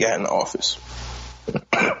moment he got in office.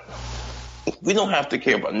 We don't have to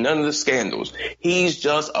care about none of the scandals. He's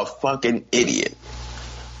just a fucking idiot.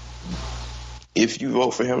 If you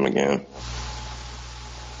vote for him again,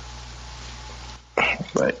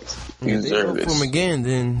 but you deserve this. If you vote for him again,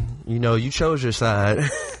 then you chose your side.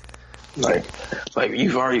 Like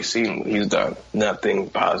you've already seen what he's done. Nothing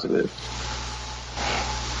positive.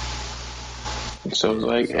 So it's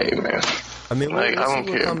like, hey man. I mean, I don't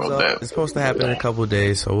care about that. It's supposed to happen in a couple of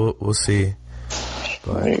days, so we'll see.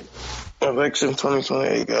 But election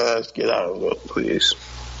 2028, guys, get out of it, please.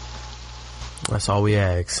 That's all we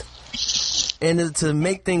ask. And to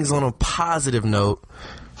make things on a positive note,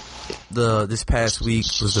 this past week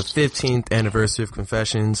was the 15th anniversary of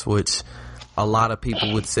Confessions, which a lot of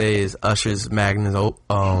people would say is Usher's magnum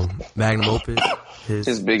opus.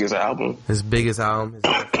 His biggest album. His biggest album.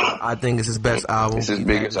 I think it's his best album. It's his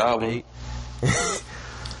biggest album.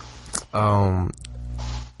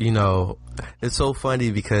 It's so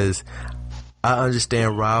funny because I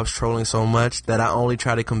understand Rob's trolling so much that I only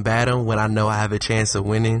try to combat him when I know I have a chance of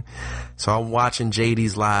winning. So I'm watching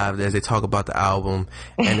JD's live as they talk about the album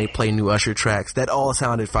and they play new Usher tracks. That all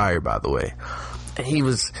sounded fire, by the way. And it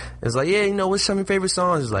was like, yeah, what's some of your favorite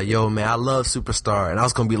songs? He's like, yo, man, I love Superstar. And I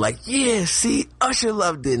was going to be like, yeah, see, Usher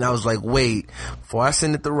loved it. And I was like, wait, before I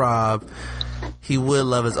send it to Rob, he would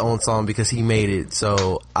love his own song because he made it.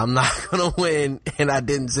 So I'm not going to win. And I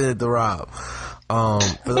didn't send it to Rob.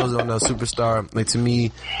 For those who don't know, Superstar, like, to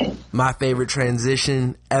me, my favorite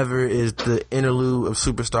transition ever is the interlude of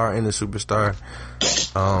Superstar into Superstar.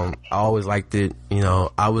 I always liked it.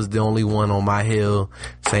 I was the only one on my hill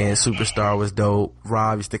saying Superstar was dope.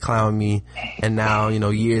 Rob used to clown me, and now,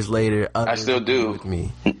 years later, I still do. With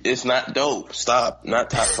me. It's not dope. Stop. Not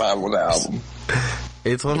top 5 on the album.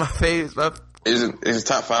 It's one of my favorites. Is it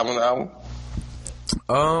top 5 on the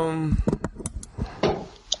album?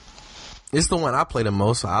 It's the one I play the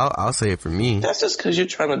most, so I'll say it for me. That's just because you're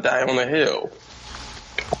trying to die on the hill.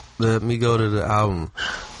 Let me go to the album.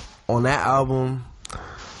 On that album,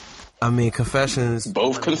 Confessions.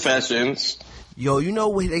 Both Confessions. Yo, you know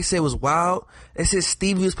what they said was wild? They said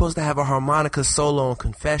Stevie was supposed to have a harmonica solo on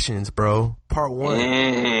Confessions, bro. Part 1.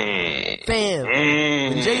 Fam.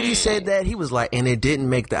 When JD said that, he was like, and it didn't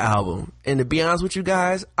make the album. And to be honest with you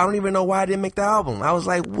guys, I don't even know why it didn't make the album. I was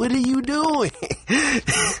like, what are you doing?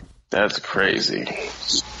 That's crazy.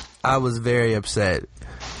 I was very upset.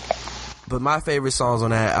 But my favorite songs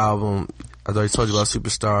on that album, I already told you about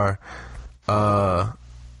Superstar,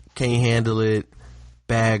 Can You Handle It,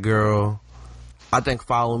 Bad Girl. I think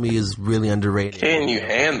Follow Me is really underrated. Can You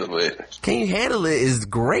Handle It? Can You Handle It is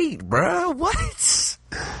great, bruh. What?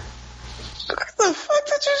 What the fuck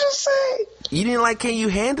did you just say? You didn't like Can You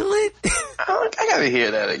Handle It? I gotta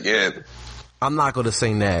hear that again. I'm not gonna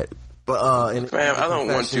sing that. But man, I don't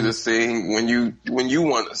want you to sing when you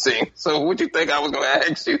want to sing. So what you think I was gonna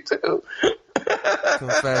ask you to?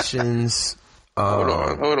 Confessions. Hold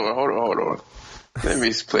on. Let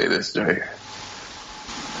me play this joint.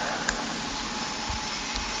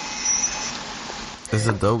 It's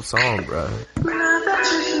a dope song, bro.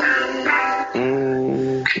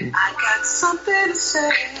 I got something to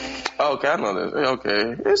say. Okay, I know this.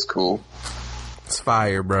 Okay, it's cool. It's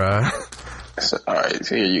fire, bro. So, all right,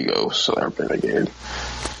 here you go. Slurping again.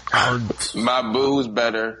 My Boo's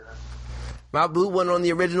better. My Boo wasn't on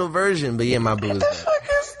the original version, but yeah, My Boo is better.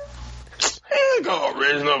 Here you go,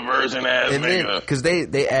 original version ass and nigga. then, because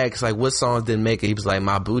they asked, like, what songs didn't make it? He was like,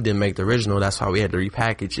 My Boo didn't make the original. That's why we had to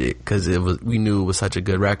repackage it, because we knew it was such a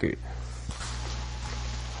good record.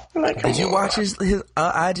 Like, did you watch his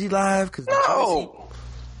IG live? No.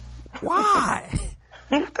 Why?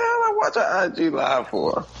 What the hell I watch an IG live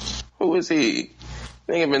for? Who is he?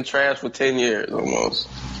 Nigga been trash for 10 years almost.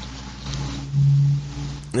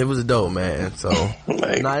 It was dope, man. So,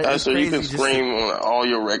 so you can scream on all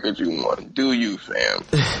your records you want. Do you, fam?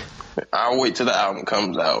 I'll wait till the album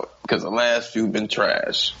comes out because the last few been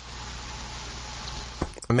trash.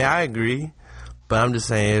 I mean, I agree, but I'm just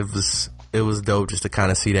saying it was dope just to kind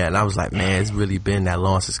of see that, and I was like, man, it's really been that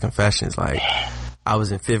long since Confessions. Like, I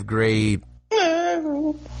was in 5th grade,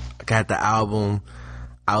 I got the album.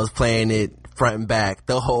 I was playing it front and back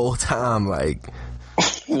the whole time. Like,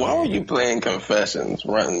 why were you playing Confessions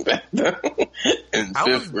running back in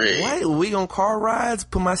fifth grade? What? We on car rides?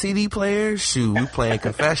 Put my CD player? Shoot, we playing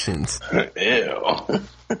Confessions. Ew.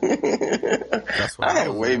 That's what I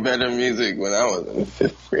had way better music when I was in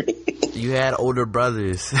fifth grade. You had older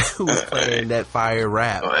brothers who was playing that fire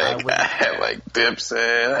rap. I had like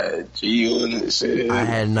Dipset, I had G-Unit and shit. I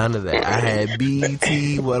had none of that. I had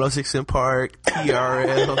BET, 106 in Park,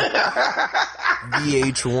 TRL,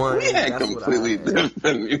 VH1. We had completely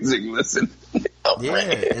different music listening.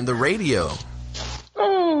 And the radio.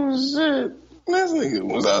 Oh shit. This nigga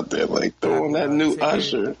was out there like throwing that new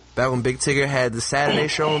Usher. Back when Big Tigger had the Saturday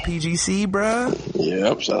show on PGC, bruh.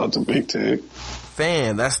 Yep, shout out to Big Tig.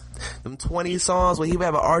 Fan, that's them 20 songs when he would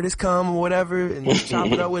have an artist come or whatever and just chop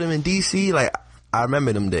it up with him in DC. Like, I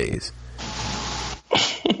remember them days.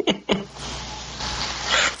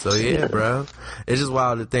 So yeah, bro. It's just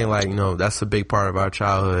wild to think, like, you know, that's a big part of our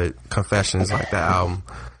childhood. Confessions, like that album.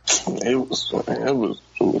 It was really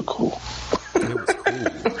cool. It was cool.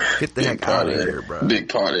 Get the heck out of here, bro. Big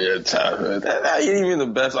part of your childhood. That ain't even the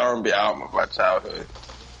best R&B album of my childhood.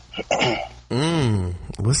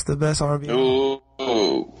 What's the best R&B? Ooh.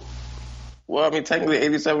 Well, I mean, technically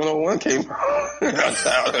 8701 came from our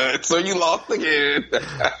childhood, so you lost again.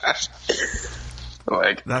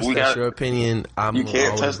 Like, that's your opinion. You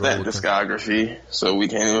can't touch that discography, so we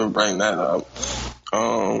can't even bring that up.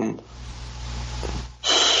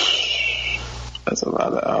 That's a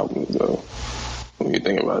lot of albums, though, when you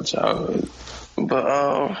think about childhood. But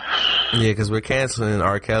yeah, because we're canceling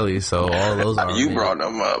R. Kelly, so all those are you brought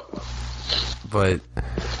them up. But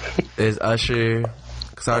it's Usher,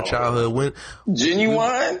 because our childhood went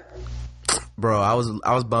Genuine. Bro, I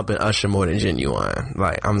was bumping Usher more than Genuine.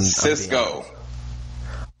 Like, Cisco.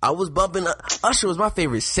 I was bumping Usher was my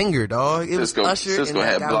favorite singer, dog. It was Usher. Cisco and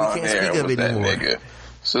had blonde hair. Was that nigga?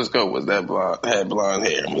 Cisco was that had blonde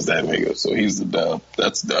hair and was that nigga. So he's the dub.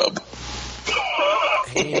 That's dub.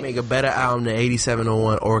 He didn't make a better album than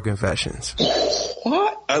 8701 or Confessions.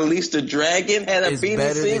 What? Unleash the Dragon had a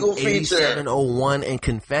Beanie Siegel feature. 8701 and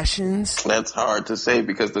Confessions. That's hard to say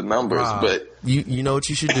because the numbers, but you know what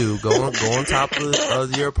you should do. Go on top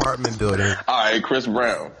of your apartment building. All right, Chris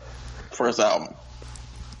Brown, first album.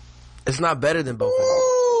 It's not better than both of them.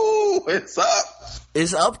 Ooh, it's up.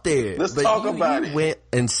 It's up there. Let's talk about it. Went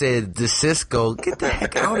and said to Cisco, get the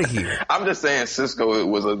heck out of here. I'm just saying Cisco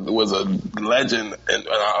was a legend in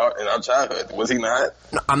our childhood. Was he not?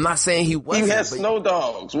 No, I'm not saying he wasn't. He had Snow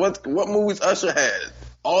Dogs. What movies Usher had?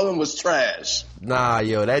 All of them was trash. Nah,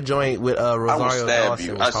 yo, that joint with Rosario I will stab Dawson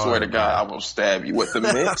you. was I swear to God, I will stab you with the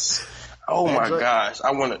mix. Oh my gosh.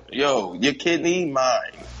 I want to, your kidney,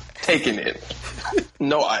 mine. Taking it.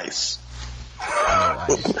 No ice.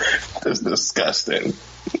 That's disgusting.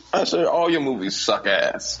 Usher, all your movies suck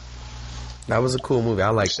ass. That was a cool movie. I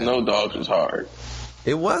liked it. Snow Dogs was hard.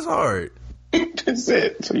 It was hard. That's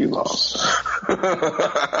it. So you lost.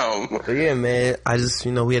 But yeah, man. I just,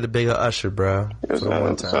 we had a bigger Usher, bro. For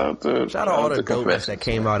one time. Shout out all the goats that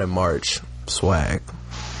came out in March. Swag.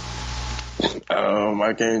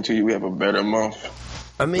 I guarantee you we have a better month.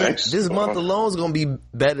 I mean, this month alone is going to be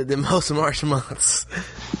better than most March months.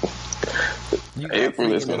 You got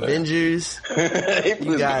April is gonna Avengers.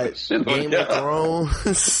 You got Game of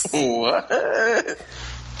Thrones. What?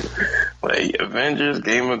 Like Avengers,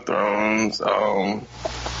 Game of Thrones. The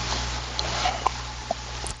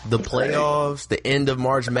playoffs, the end of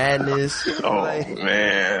March Madness. Oh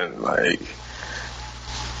man, like.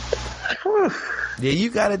 Whew. Yeah,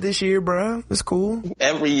 you got it this year, bro. It's cool.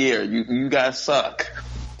 Every year, you guys suck.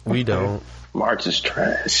 We don't. March is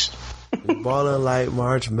trash. We ballin' like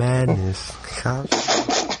March Madness.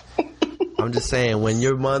 I'm just saying, when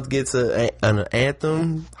your month gets an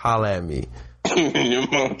anthem, holla at me. Your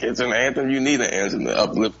month gets an anthem, you need an anthem to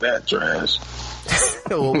uplift that trash.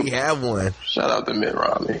 Well, we have one. Shout out to Mitt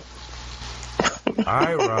Romney.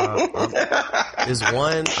 Alright, Rob. It's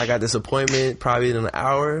one. I got this appointment probably in an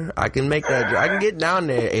hour. I can make that. I can get down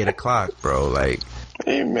there at 8 o'clock, bro. Like,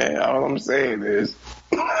 hey, man, all I'm saying is.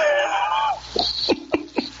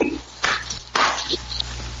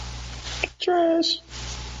 Trash.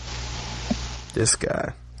 This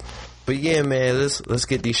guy. But yeah, man, let's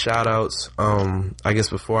get these shout outs. I guess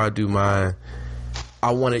before I do mine,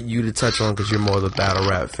 I wanted you to touch on, because you're more of the battle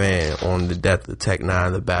rap fan, on the death of Tech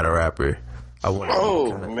Nine, the battle rapper. I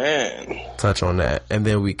wanted man, touch on that, and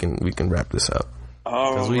then we can wrap this up,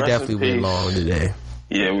 because we definitely went long today.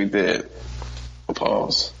 Yeah, we did.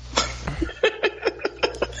 Pause.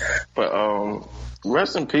 But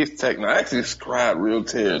rest in peace, Tech Nine. I actually cried real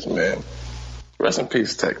tears, man. Rest in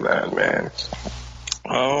peace, Tech Nine, man.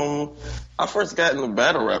 I first got into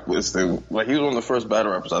battle rap listening. Like, he was one of the first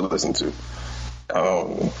battle rappers I listened to.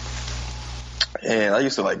 And I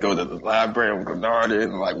used to, like, go to the library with Gennard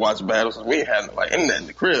and, like, watch battles. We ain't had, like, internet in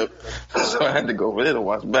the crib, so I had to go over there to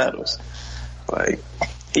watch battles. Like,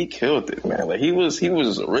 he killed it, man. Like, he was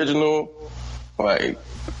original. Like,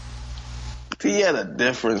 he had a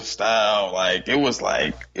different style. Like, it was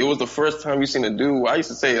the first time you seen a dude. I used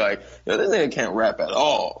to say, like, yo, this nigga can't rap at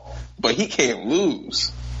all, but he can't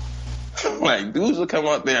lose. Like, dudes would come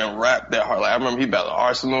out there and rap that hard. Like, I remember he battled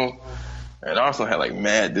Arsenal, and Arsenal had, like,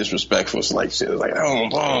 mad disrespectful, like, shit. It was like, boom,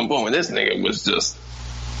 boom, boom. And this nigga was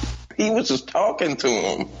just talking to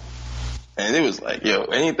him. And it was like, yo,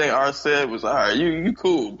 anything Art said was, all right, you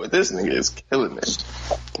cool, but this nigga is killing it.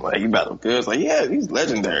 Like, he battled Goods. Like, yeah, he's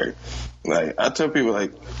legendary. Like, I tell people,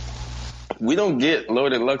 like, we don't get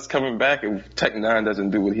Loaded Lux coming back if Tech Nine doesn't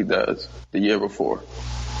do what he does the year before.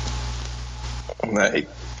 Like,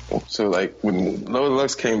 so, like, when Loaded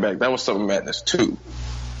Lux came back, that was Summer Madness 2.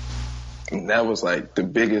 And that was, like, the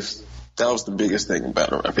biggest thing in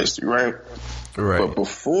battle rap history, right? Right. But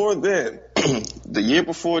before then, the year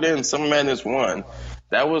before then, Summer Madness 1,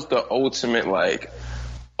 that was the ultimate, like,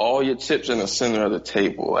 all your chips in the center of the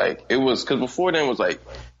table. Like, it was, because before then it was like,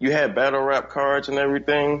 you had battle rap cards and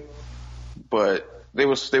everything, but they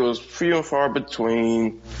was few and far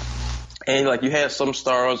between. And, like, you had some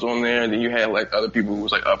stars on there, and then you had, like, other people who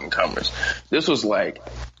was, like, up-and-comers. This was like,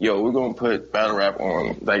 yo, we're going to put battle rap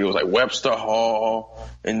on, like, it was, like, Webster Hall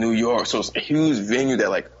in New York. So it's a huge venue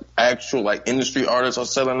that, like, actual, like, industry artists are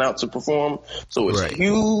selling out to perform. So it's right. a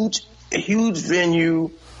huge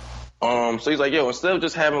venue. So he's like, yo, instead of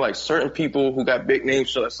just having, like, certain people who got big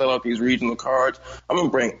names sell out these regional cards, I'm going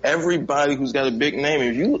to bring everybody who's got a big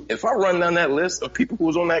name. If I run down that list of people who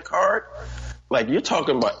was on that card, like, you're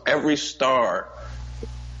talking about every star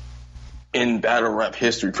in battle rap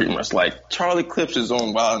history, pretty much. Like, Charlie Clips is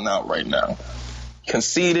on Wild 'N Out right now.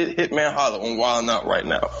 Conceited, Hitman Holla on Wild 'N Out right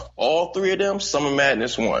now. All three of them, Summer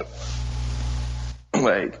Madness 1.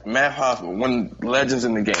 Like, Matt Hoffman, one of the legends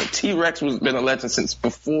in the game. T-Rex has been a legend since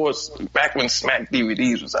back when Smack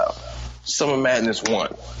DVDs was out. Summer Madness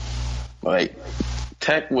 1. Like,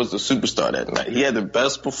 Tech was the superstar that night. He had the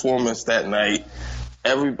best performance that night.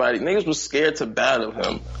 Everybody, niggas was scared to battle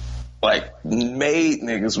him. Like, made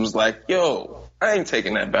niggas was like, yo, I ain't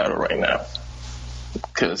taking that battle right now.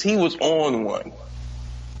 Cause he was on one.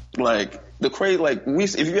 Like, the crazy, like,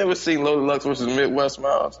 if you ever seen Loaded Lux versus Midwest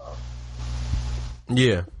Miles.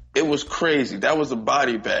 Yeah. It was crazy. That was a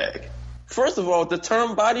body bag. First of all, the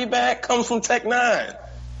term body bag comes from Tech Nine.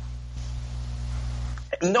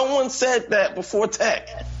 No one said that before Tech.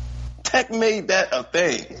 Tech made that a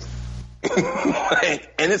thing.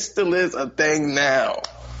 Like, and it still is a thing now.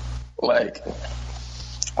 Like,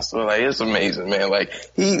 so, like, it's amazing, man. Like,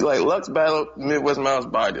 Lux battled Midwest Miles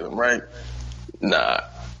bodied him, right? Nah.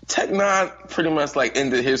 Tech Nine pretty much, like,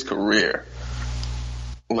 ended his career.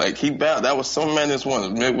 Like, he battled, that was Summer Madness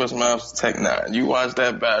 1, Midwest Miles Tech Nine. You watch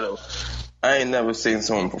that battle, I ain't never seen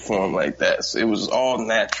someone perform like that. So it was all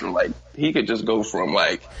natural. Like, he could just go from,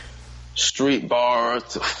 like, street bars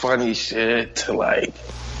to funny shit to, like,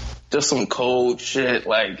 just some cold shit.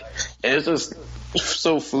 Like, it's just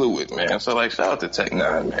so fluid, man. So, like, shout out to Tech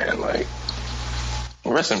Nine, man. Like,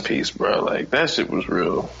 rest in peace, bro. Like, that shit was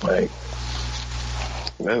real. Like,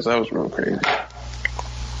 that was real crazy.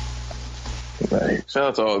 Like, shout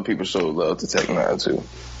out to all the people who showed love to Tech Nine, too.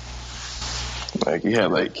 Like, you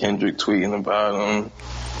had, like, Kendrick tweeting about him.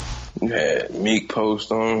 You had Meek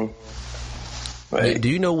post him. Like, do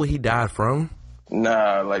you know what he died from?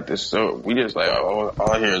 Nah, like, this, so we just, like, all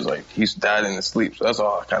I hear is, like, he's died in his sleep. So that's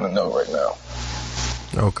all I kind of know right now.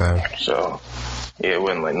 Okay. So, yeah, it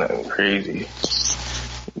wasn't, like, nothing crazy.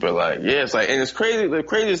 But, like, yeah, it's like, and it's crazy. The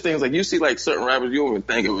craziest thing is, like, you see, like, certain rappers, you don't even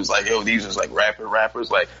think it was, like, yo, these are, like, rappers.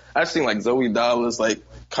 Like, I've seen, like, Zoe Dollars, like,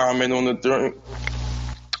 comment on the thing.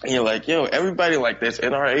 And you're like, yo, everybody, like, that's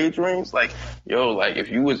in our age range, like, yo, like, if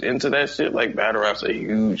you was into that shit, like, battle rap's a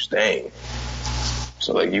huge thing.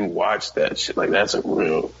 So, like, you watch that shit, like, that's a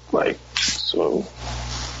real, like, so,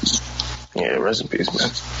 yeah, rest in peace, man.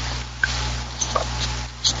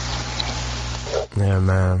 Yeah,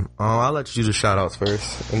 man. I'll let you do the shout-outs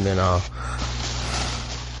first, and then I'll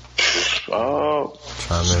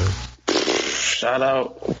chime in. Shout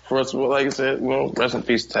out, first of all, like I said, you know, rest in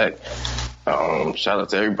peace, Tech. Shout out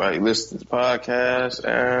to everybody listening to the podcast,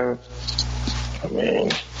 and, I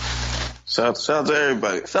mean, shout out to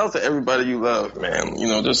everybody. Shout out to everybody you love, man. You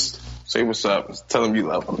know, just say what's up. Just tell them you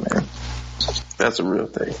love them, man. That's a real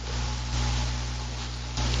thing.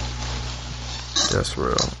 That's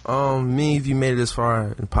real. Me, if you made it this far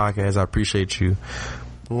in the podcast, I appreciate you.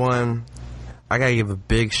 One, I gotta give a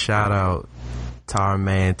big shout out to our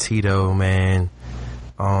man Tito, man.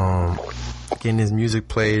 Getting his music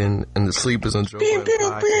played in the Sleepers on Joe Budden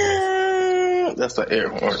podcast. That's the air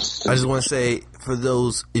horn. I just want to say, for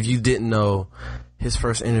those, if you didn't know, his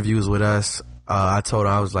first interview was with us. I told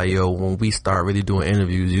him, I was like, yo, when we start really doing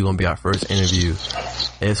interviews, you're going to be our first interview.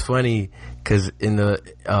 And it's funny, because in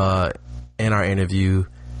our interview,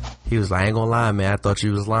 he was like, I ain't gonna lie, man, I thought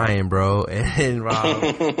you was lying, bro. And Rob,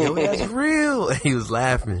 yo, that's real. And he was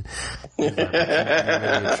laughing. He was like, you're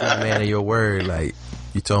really a true man of your word. Like,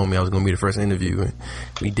 you told me I was gonna be the first interview, and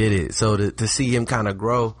we did it. So to see him kind of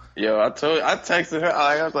grow. Yo, I texted her.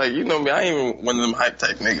 I was like, you know me, I ain't even one of them hype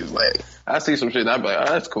type niggas. Like, I see some shit, I'd be like,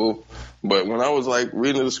 oh, that's cool. But when I was like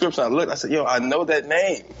reading the description, I looked, I said, yo, I know that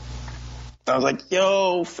name. I was like,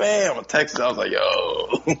 yo, fam. I texted, I was like,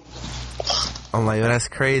 yo. I'm like, yo, that's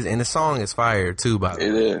crazy. And the song is fire too, by the way.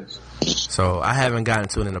 It is. So I haven't gotten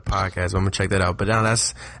to it in the podcast, but I'm gonna check that out. But now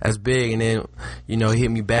that's big. And then, you know, he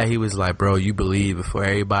hit me back. He was like, bro, you believe before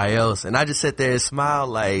everybody else. And I just sat there and smiled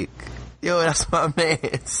like, yo, that's my man.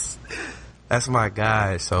 That's my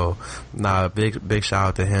guy. So nah, big shout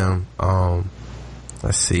out to him.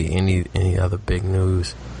 Let's see, any other big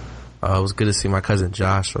news. It was good to see my cousin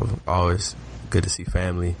Josh. So always good to see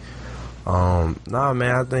family. Nah,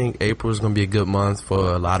 man, I think April is going to be a good month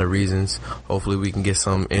for a lot of reasons. Hopefully we can get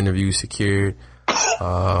some interviews secured.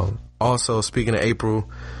 Also, speaking of April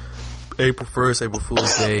 1st, April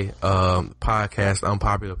Fool's Day, podcast,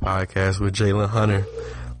 Unpopular Podcast with Jalen Hunter.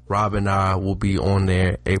 Rob and I will be on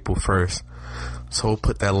there April 1st. So we'll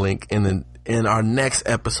put that link in our next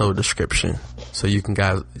episode description. So you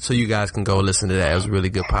guys can go listen to that. It was a really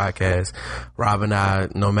good podcast. Rob and I,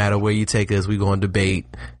 no matter where you take us, we going to debate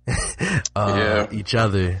each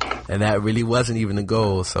other, and that really wasn't even the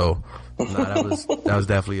goal. So that was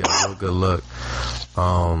definitely a real good look.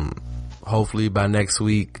 Hopefully by next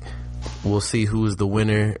week we'll see who is the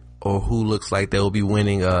winner, or who looks like they'll be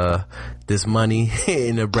winning this money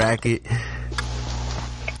in the bracket.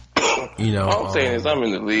 You know, all I'm saying is I'm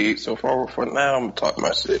in the league, so for now I'm talking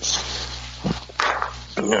my shit.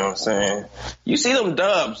 You know what I'm saying? You see them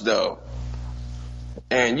dubs though,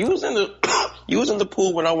 and you was in the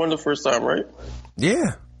pool when I won the first time, right?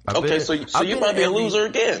 Yeah. So you might be a loser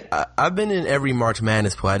again. I've been in every March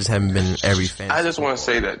Madness pool. I just haven't been in every fantasy. I just want to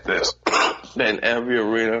say that in every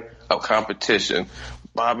arena of competition,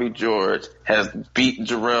 Bobby George has beat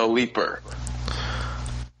Jarrell Leaper.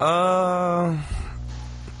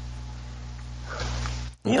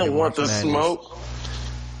 You don't want the smoke?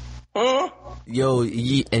 Huh? Yo,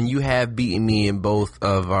 and you have beaten me in both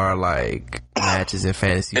of our matches in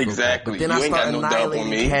fantasy football. Exactly. But then you I ain't got started no dub on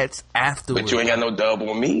me. Cats afterwards. But you ain't got no dub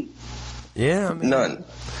on me. Yeah, I mean, none.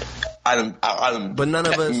 But none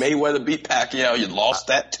of us. Mayweather beat Pacquiao. You lost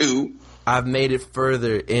that too. I've made it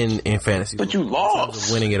further in fantasy. But you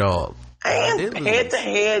lost. Winning it all. And head to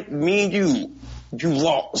head, me and you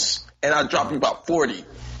lost, and I dropped you about 40.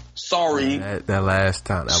 Sorry. That last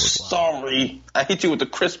time, that was sorry. Wild. I hit you with the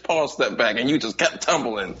Chris Paul step back, and you just kept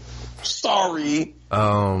tumbling. Sorry.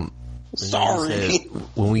 Sorry.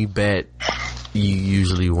 When we bet, you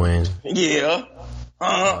usually win. Yeah.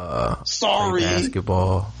 Sorry.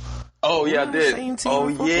 Basketball. Oh yeah, I did. Oh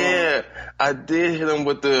yeah, I did hit him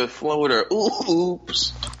with the floater.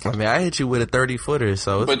 Oops. I mean, I hit you with a 30-footer,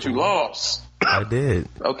 so. But you lost. I did.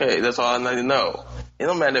 Okay, that's all I need to know. It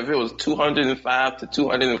don't matter if it was 205 to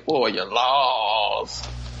 204, you lost.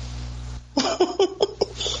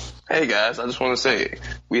 Hey guys, I just want to say,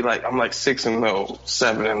 I'm 6-0,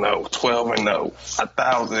 7-0, 12-0,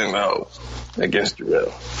 1,000-0 against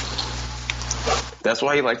Jarrell. That's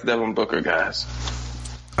why he likes Devin Booker, guys.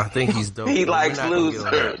 I think he's dope. He likes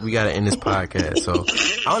losers. We gotta end this podcast, so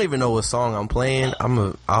I don't even know what song I'm playing.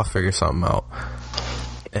 I'll figure something out.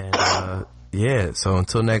 And yeah, so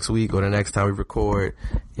until next week or the next time we record,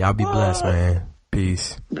 y'all be blessed, man.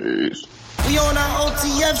 Peace. We on our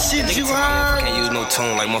OTF shit, you heard? Can't use no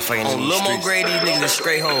tone like motherfucking on Lil Mo Grady, these niggas is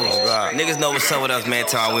straight hoes. Right. Niggas know what's up with us, man.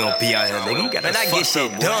 Time we don't be out here, nigga. You got that get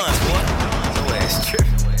shit done, boy. No ass trip.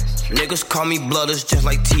 Niggas call me blooders just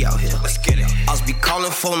like T out here. Let's get it. I be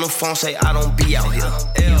calling phone, the phone say I don't be out here.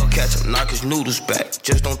 Catch him, knock his noodles back,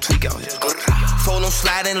 just don't tweak out here. Phone no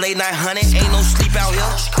sliding, late night hunting, ain't no sleep out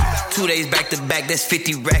here. 2 days back to back, that's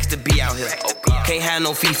 50 racks to be out here. Can't have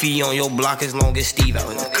no Fifi on your block as long as Steve out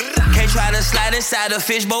here. Can't try to slide inside a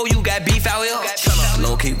fishbowl, you got beef out here.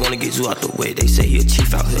 Low key wanna get you out the way, they say he a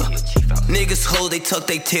chief out here. Niggas hoes, they tuck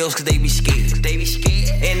they tails cause they be scared.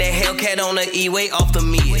 And that Hellcat on the E-way off the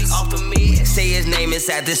mid. Say his name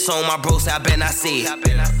inside this song, my bro said I bet I see it.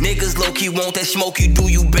 Niggas low key want that smoke, you do,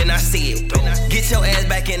 you been I see it. Get your ass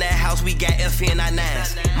back back in that house, we got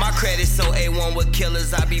FN99s. My credit so A1 with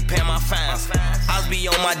killers, I be paying my fines. I be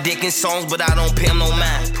on my dick in songs, but I don't pay them no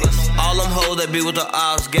mind. All them hoes that be with the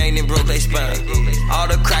ops gang, they broke they spine. All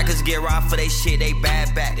the crackers get robbed for they shit, they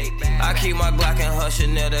bad back. I keep my Glock and her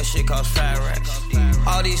Chanel, that shit cost 5 racks.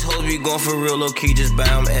 All these hoes be going for real low key, just buy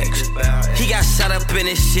them X. He got shot up in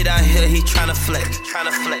this shit out here, he tryna flex.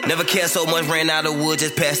 Never cared so much, ran out of wood,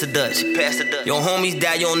 just past the Dutch. Your homies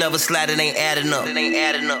die, you don't never slide, it ain't adding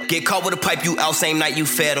up. Get caught with a pipe, you out same night, you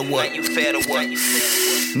fed or what?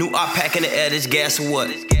 New op pack in the air, this gas or what?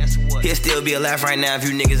 He'll still be alive right now if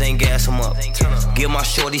you niggas ain't gas him up. Give my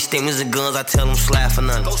shorty stingers and guns, I tell them slide for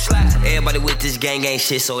nothing. Everybody with this gang ain't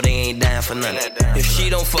shit, so they ain't dying for nothing. If she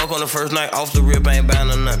don't fuck on the first night, off the rip, I ain't buying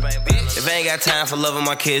her nothing. If I ain't got time for loving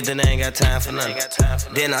my kids, then I ain't got time for nothing.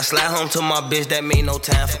 Then I slide home to my bitch, that mean no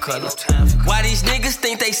time for cutting. Why these niggas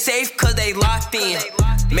think they safe? Cause they locked in.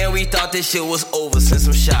 Man, we thought this shit was over since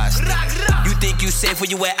some shots. You think you safe when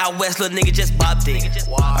you at out west, little nigga just bopped in.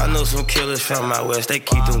 I know some killers from out west, they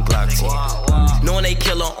keep them Glocks in. Knowing they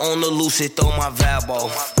killer on the loose, it throw my vibe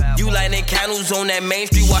off. You lighting candles on that main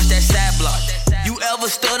street, watch that side block. You ever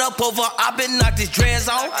stood up over op and knocked his dreads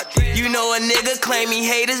off? You know a nigga claim he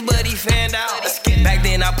haters, but he fanned out. Back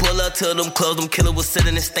then I pull up to them clubs, them killers was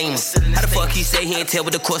sitting in steamers. How the fuck he say he ain't tell,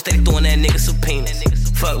 but the course they throwing that nigga subpoenas.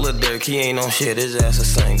 Fuck Lil Durk, he ain't on shit, his ass a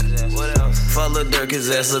singer. Fuck Lil Durk, his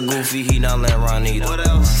ass a goofy, he not let Ron either.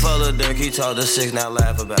 Fuck Lil Durk, he talk to 6, now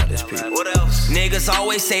laugh about his people. Niggas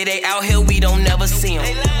always say they out here, we don't never see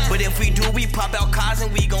them. But if we do, we pop out cars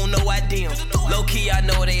and we gon' know I DM. Low key, I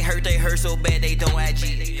know they hurt so bad they don't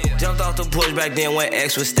IG. Jumped off the porch back then when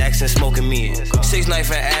X was stacks and smoking me. 6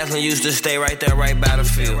 Knife and Aslan used to stay right there, right by the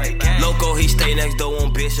field. Loco, he stay next door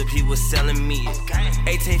on Bishop, he was selling me.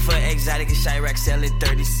 18 for exotic and Chirac selling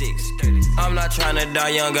 36. I'm not trying to die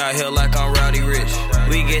young out here like I'm Rowdy Rich.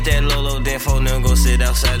 We get that Lolo, then phone them go sit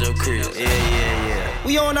outside your crib. Yeah.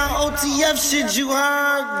 We on our OTF shit, you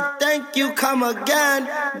heard? Thank you, come again.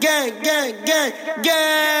 Gang.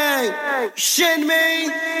 Shit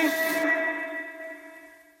me.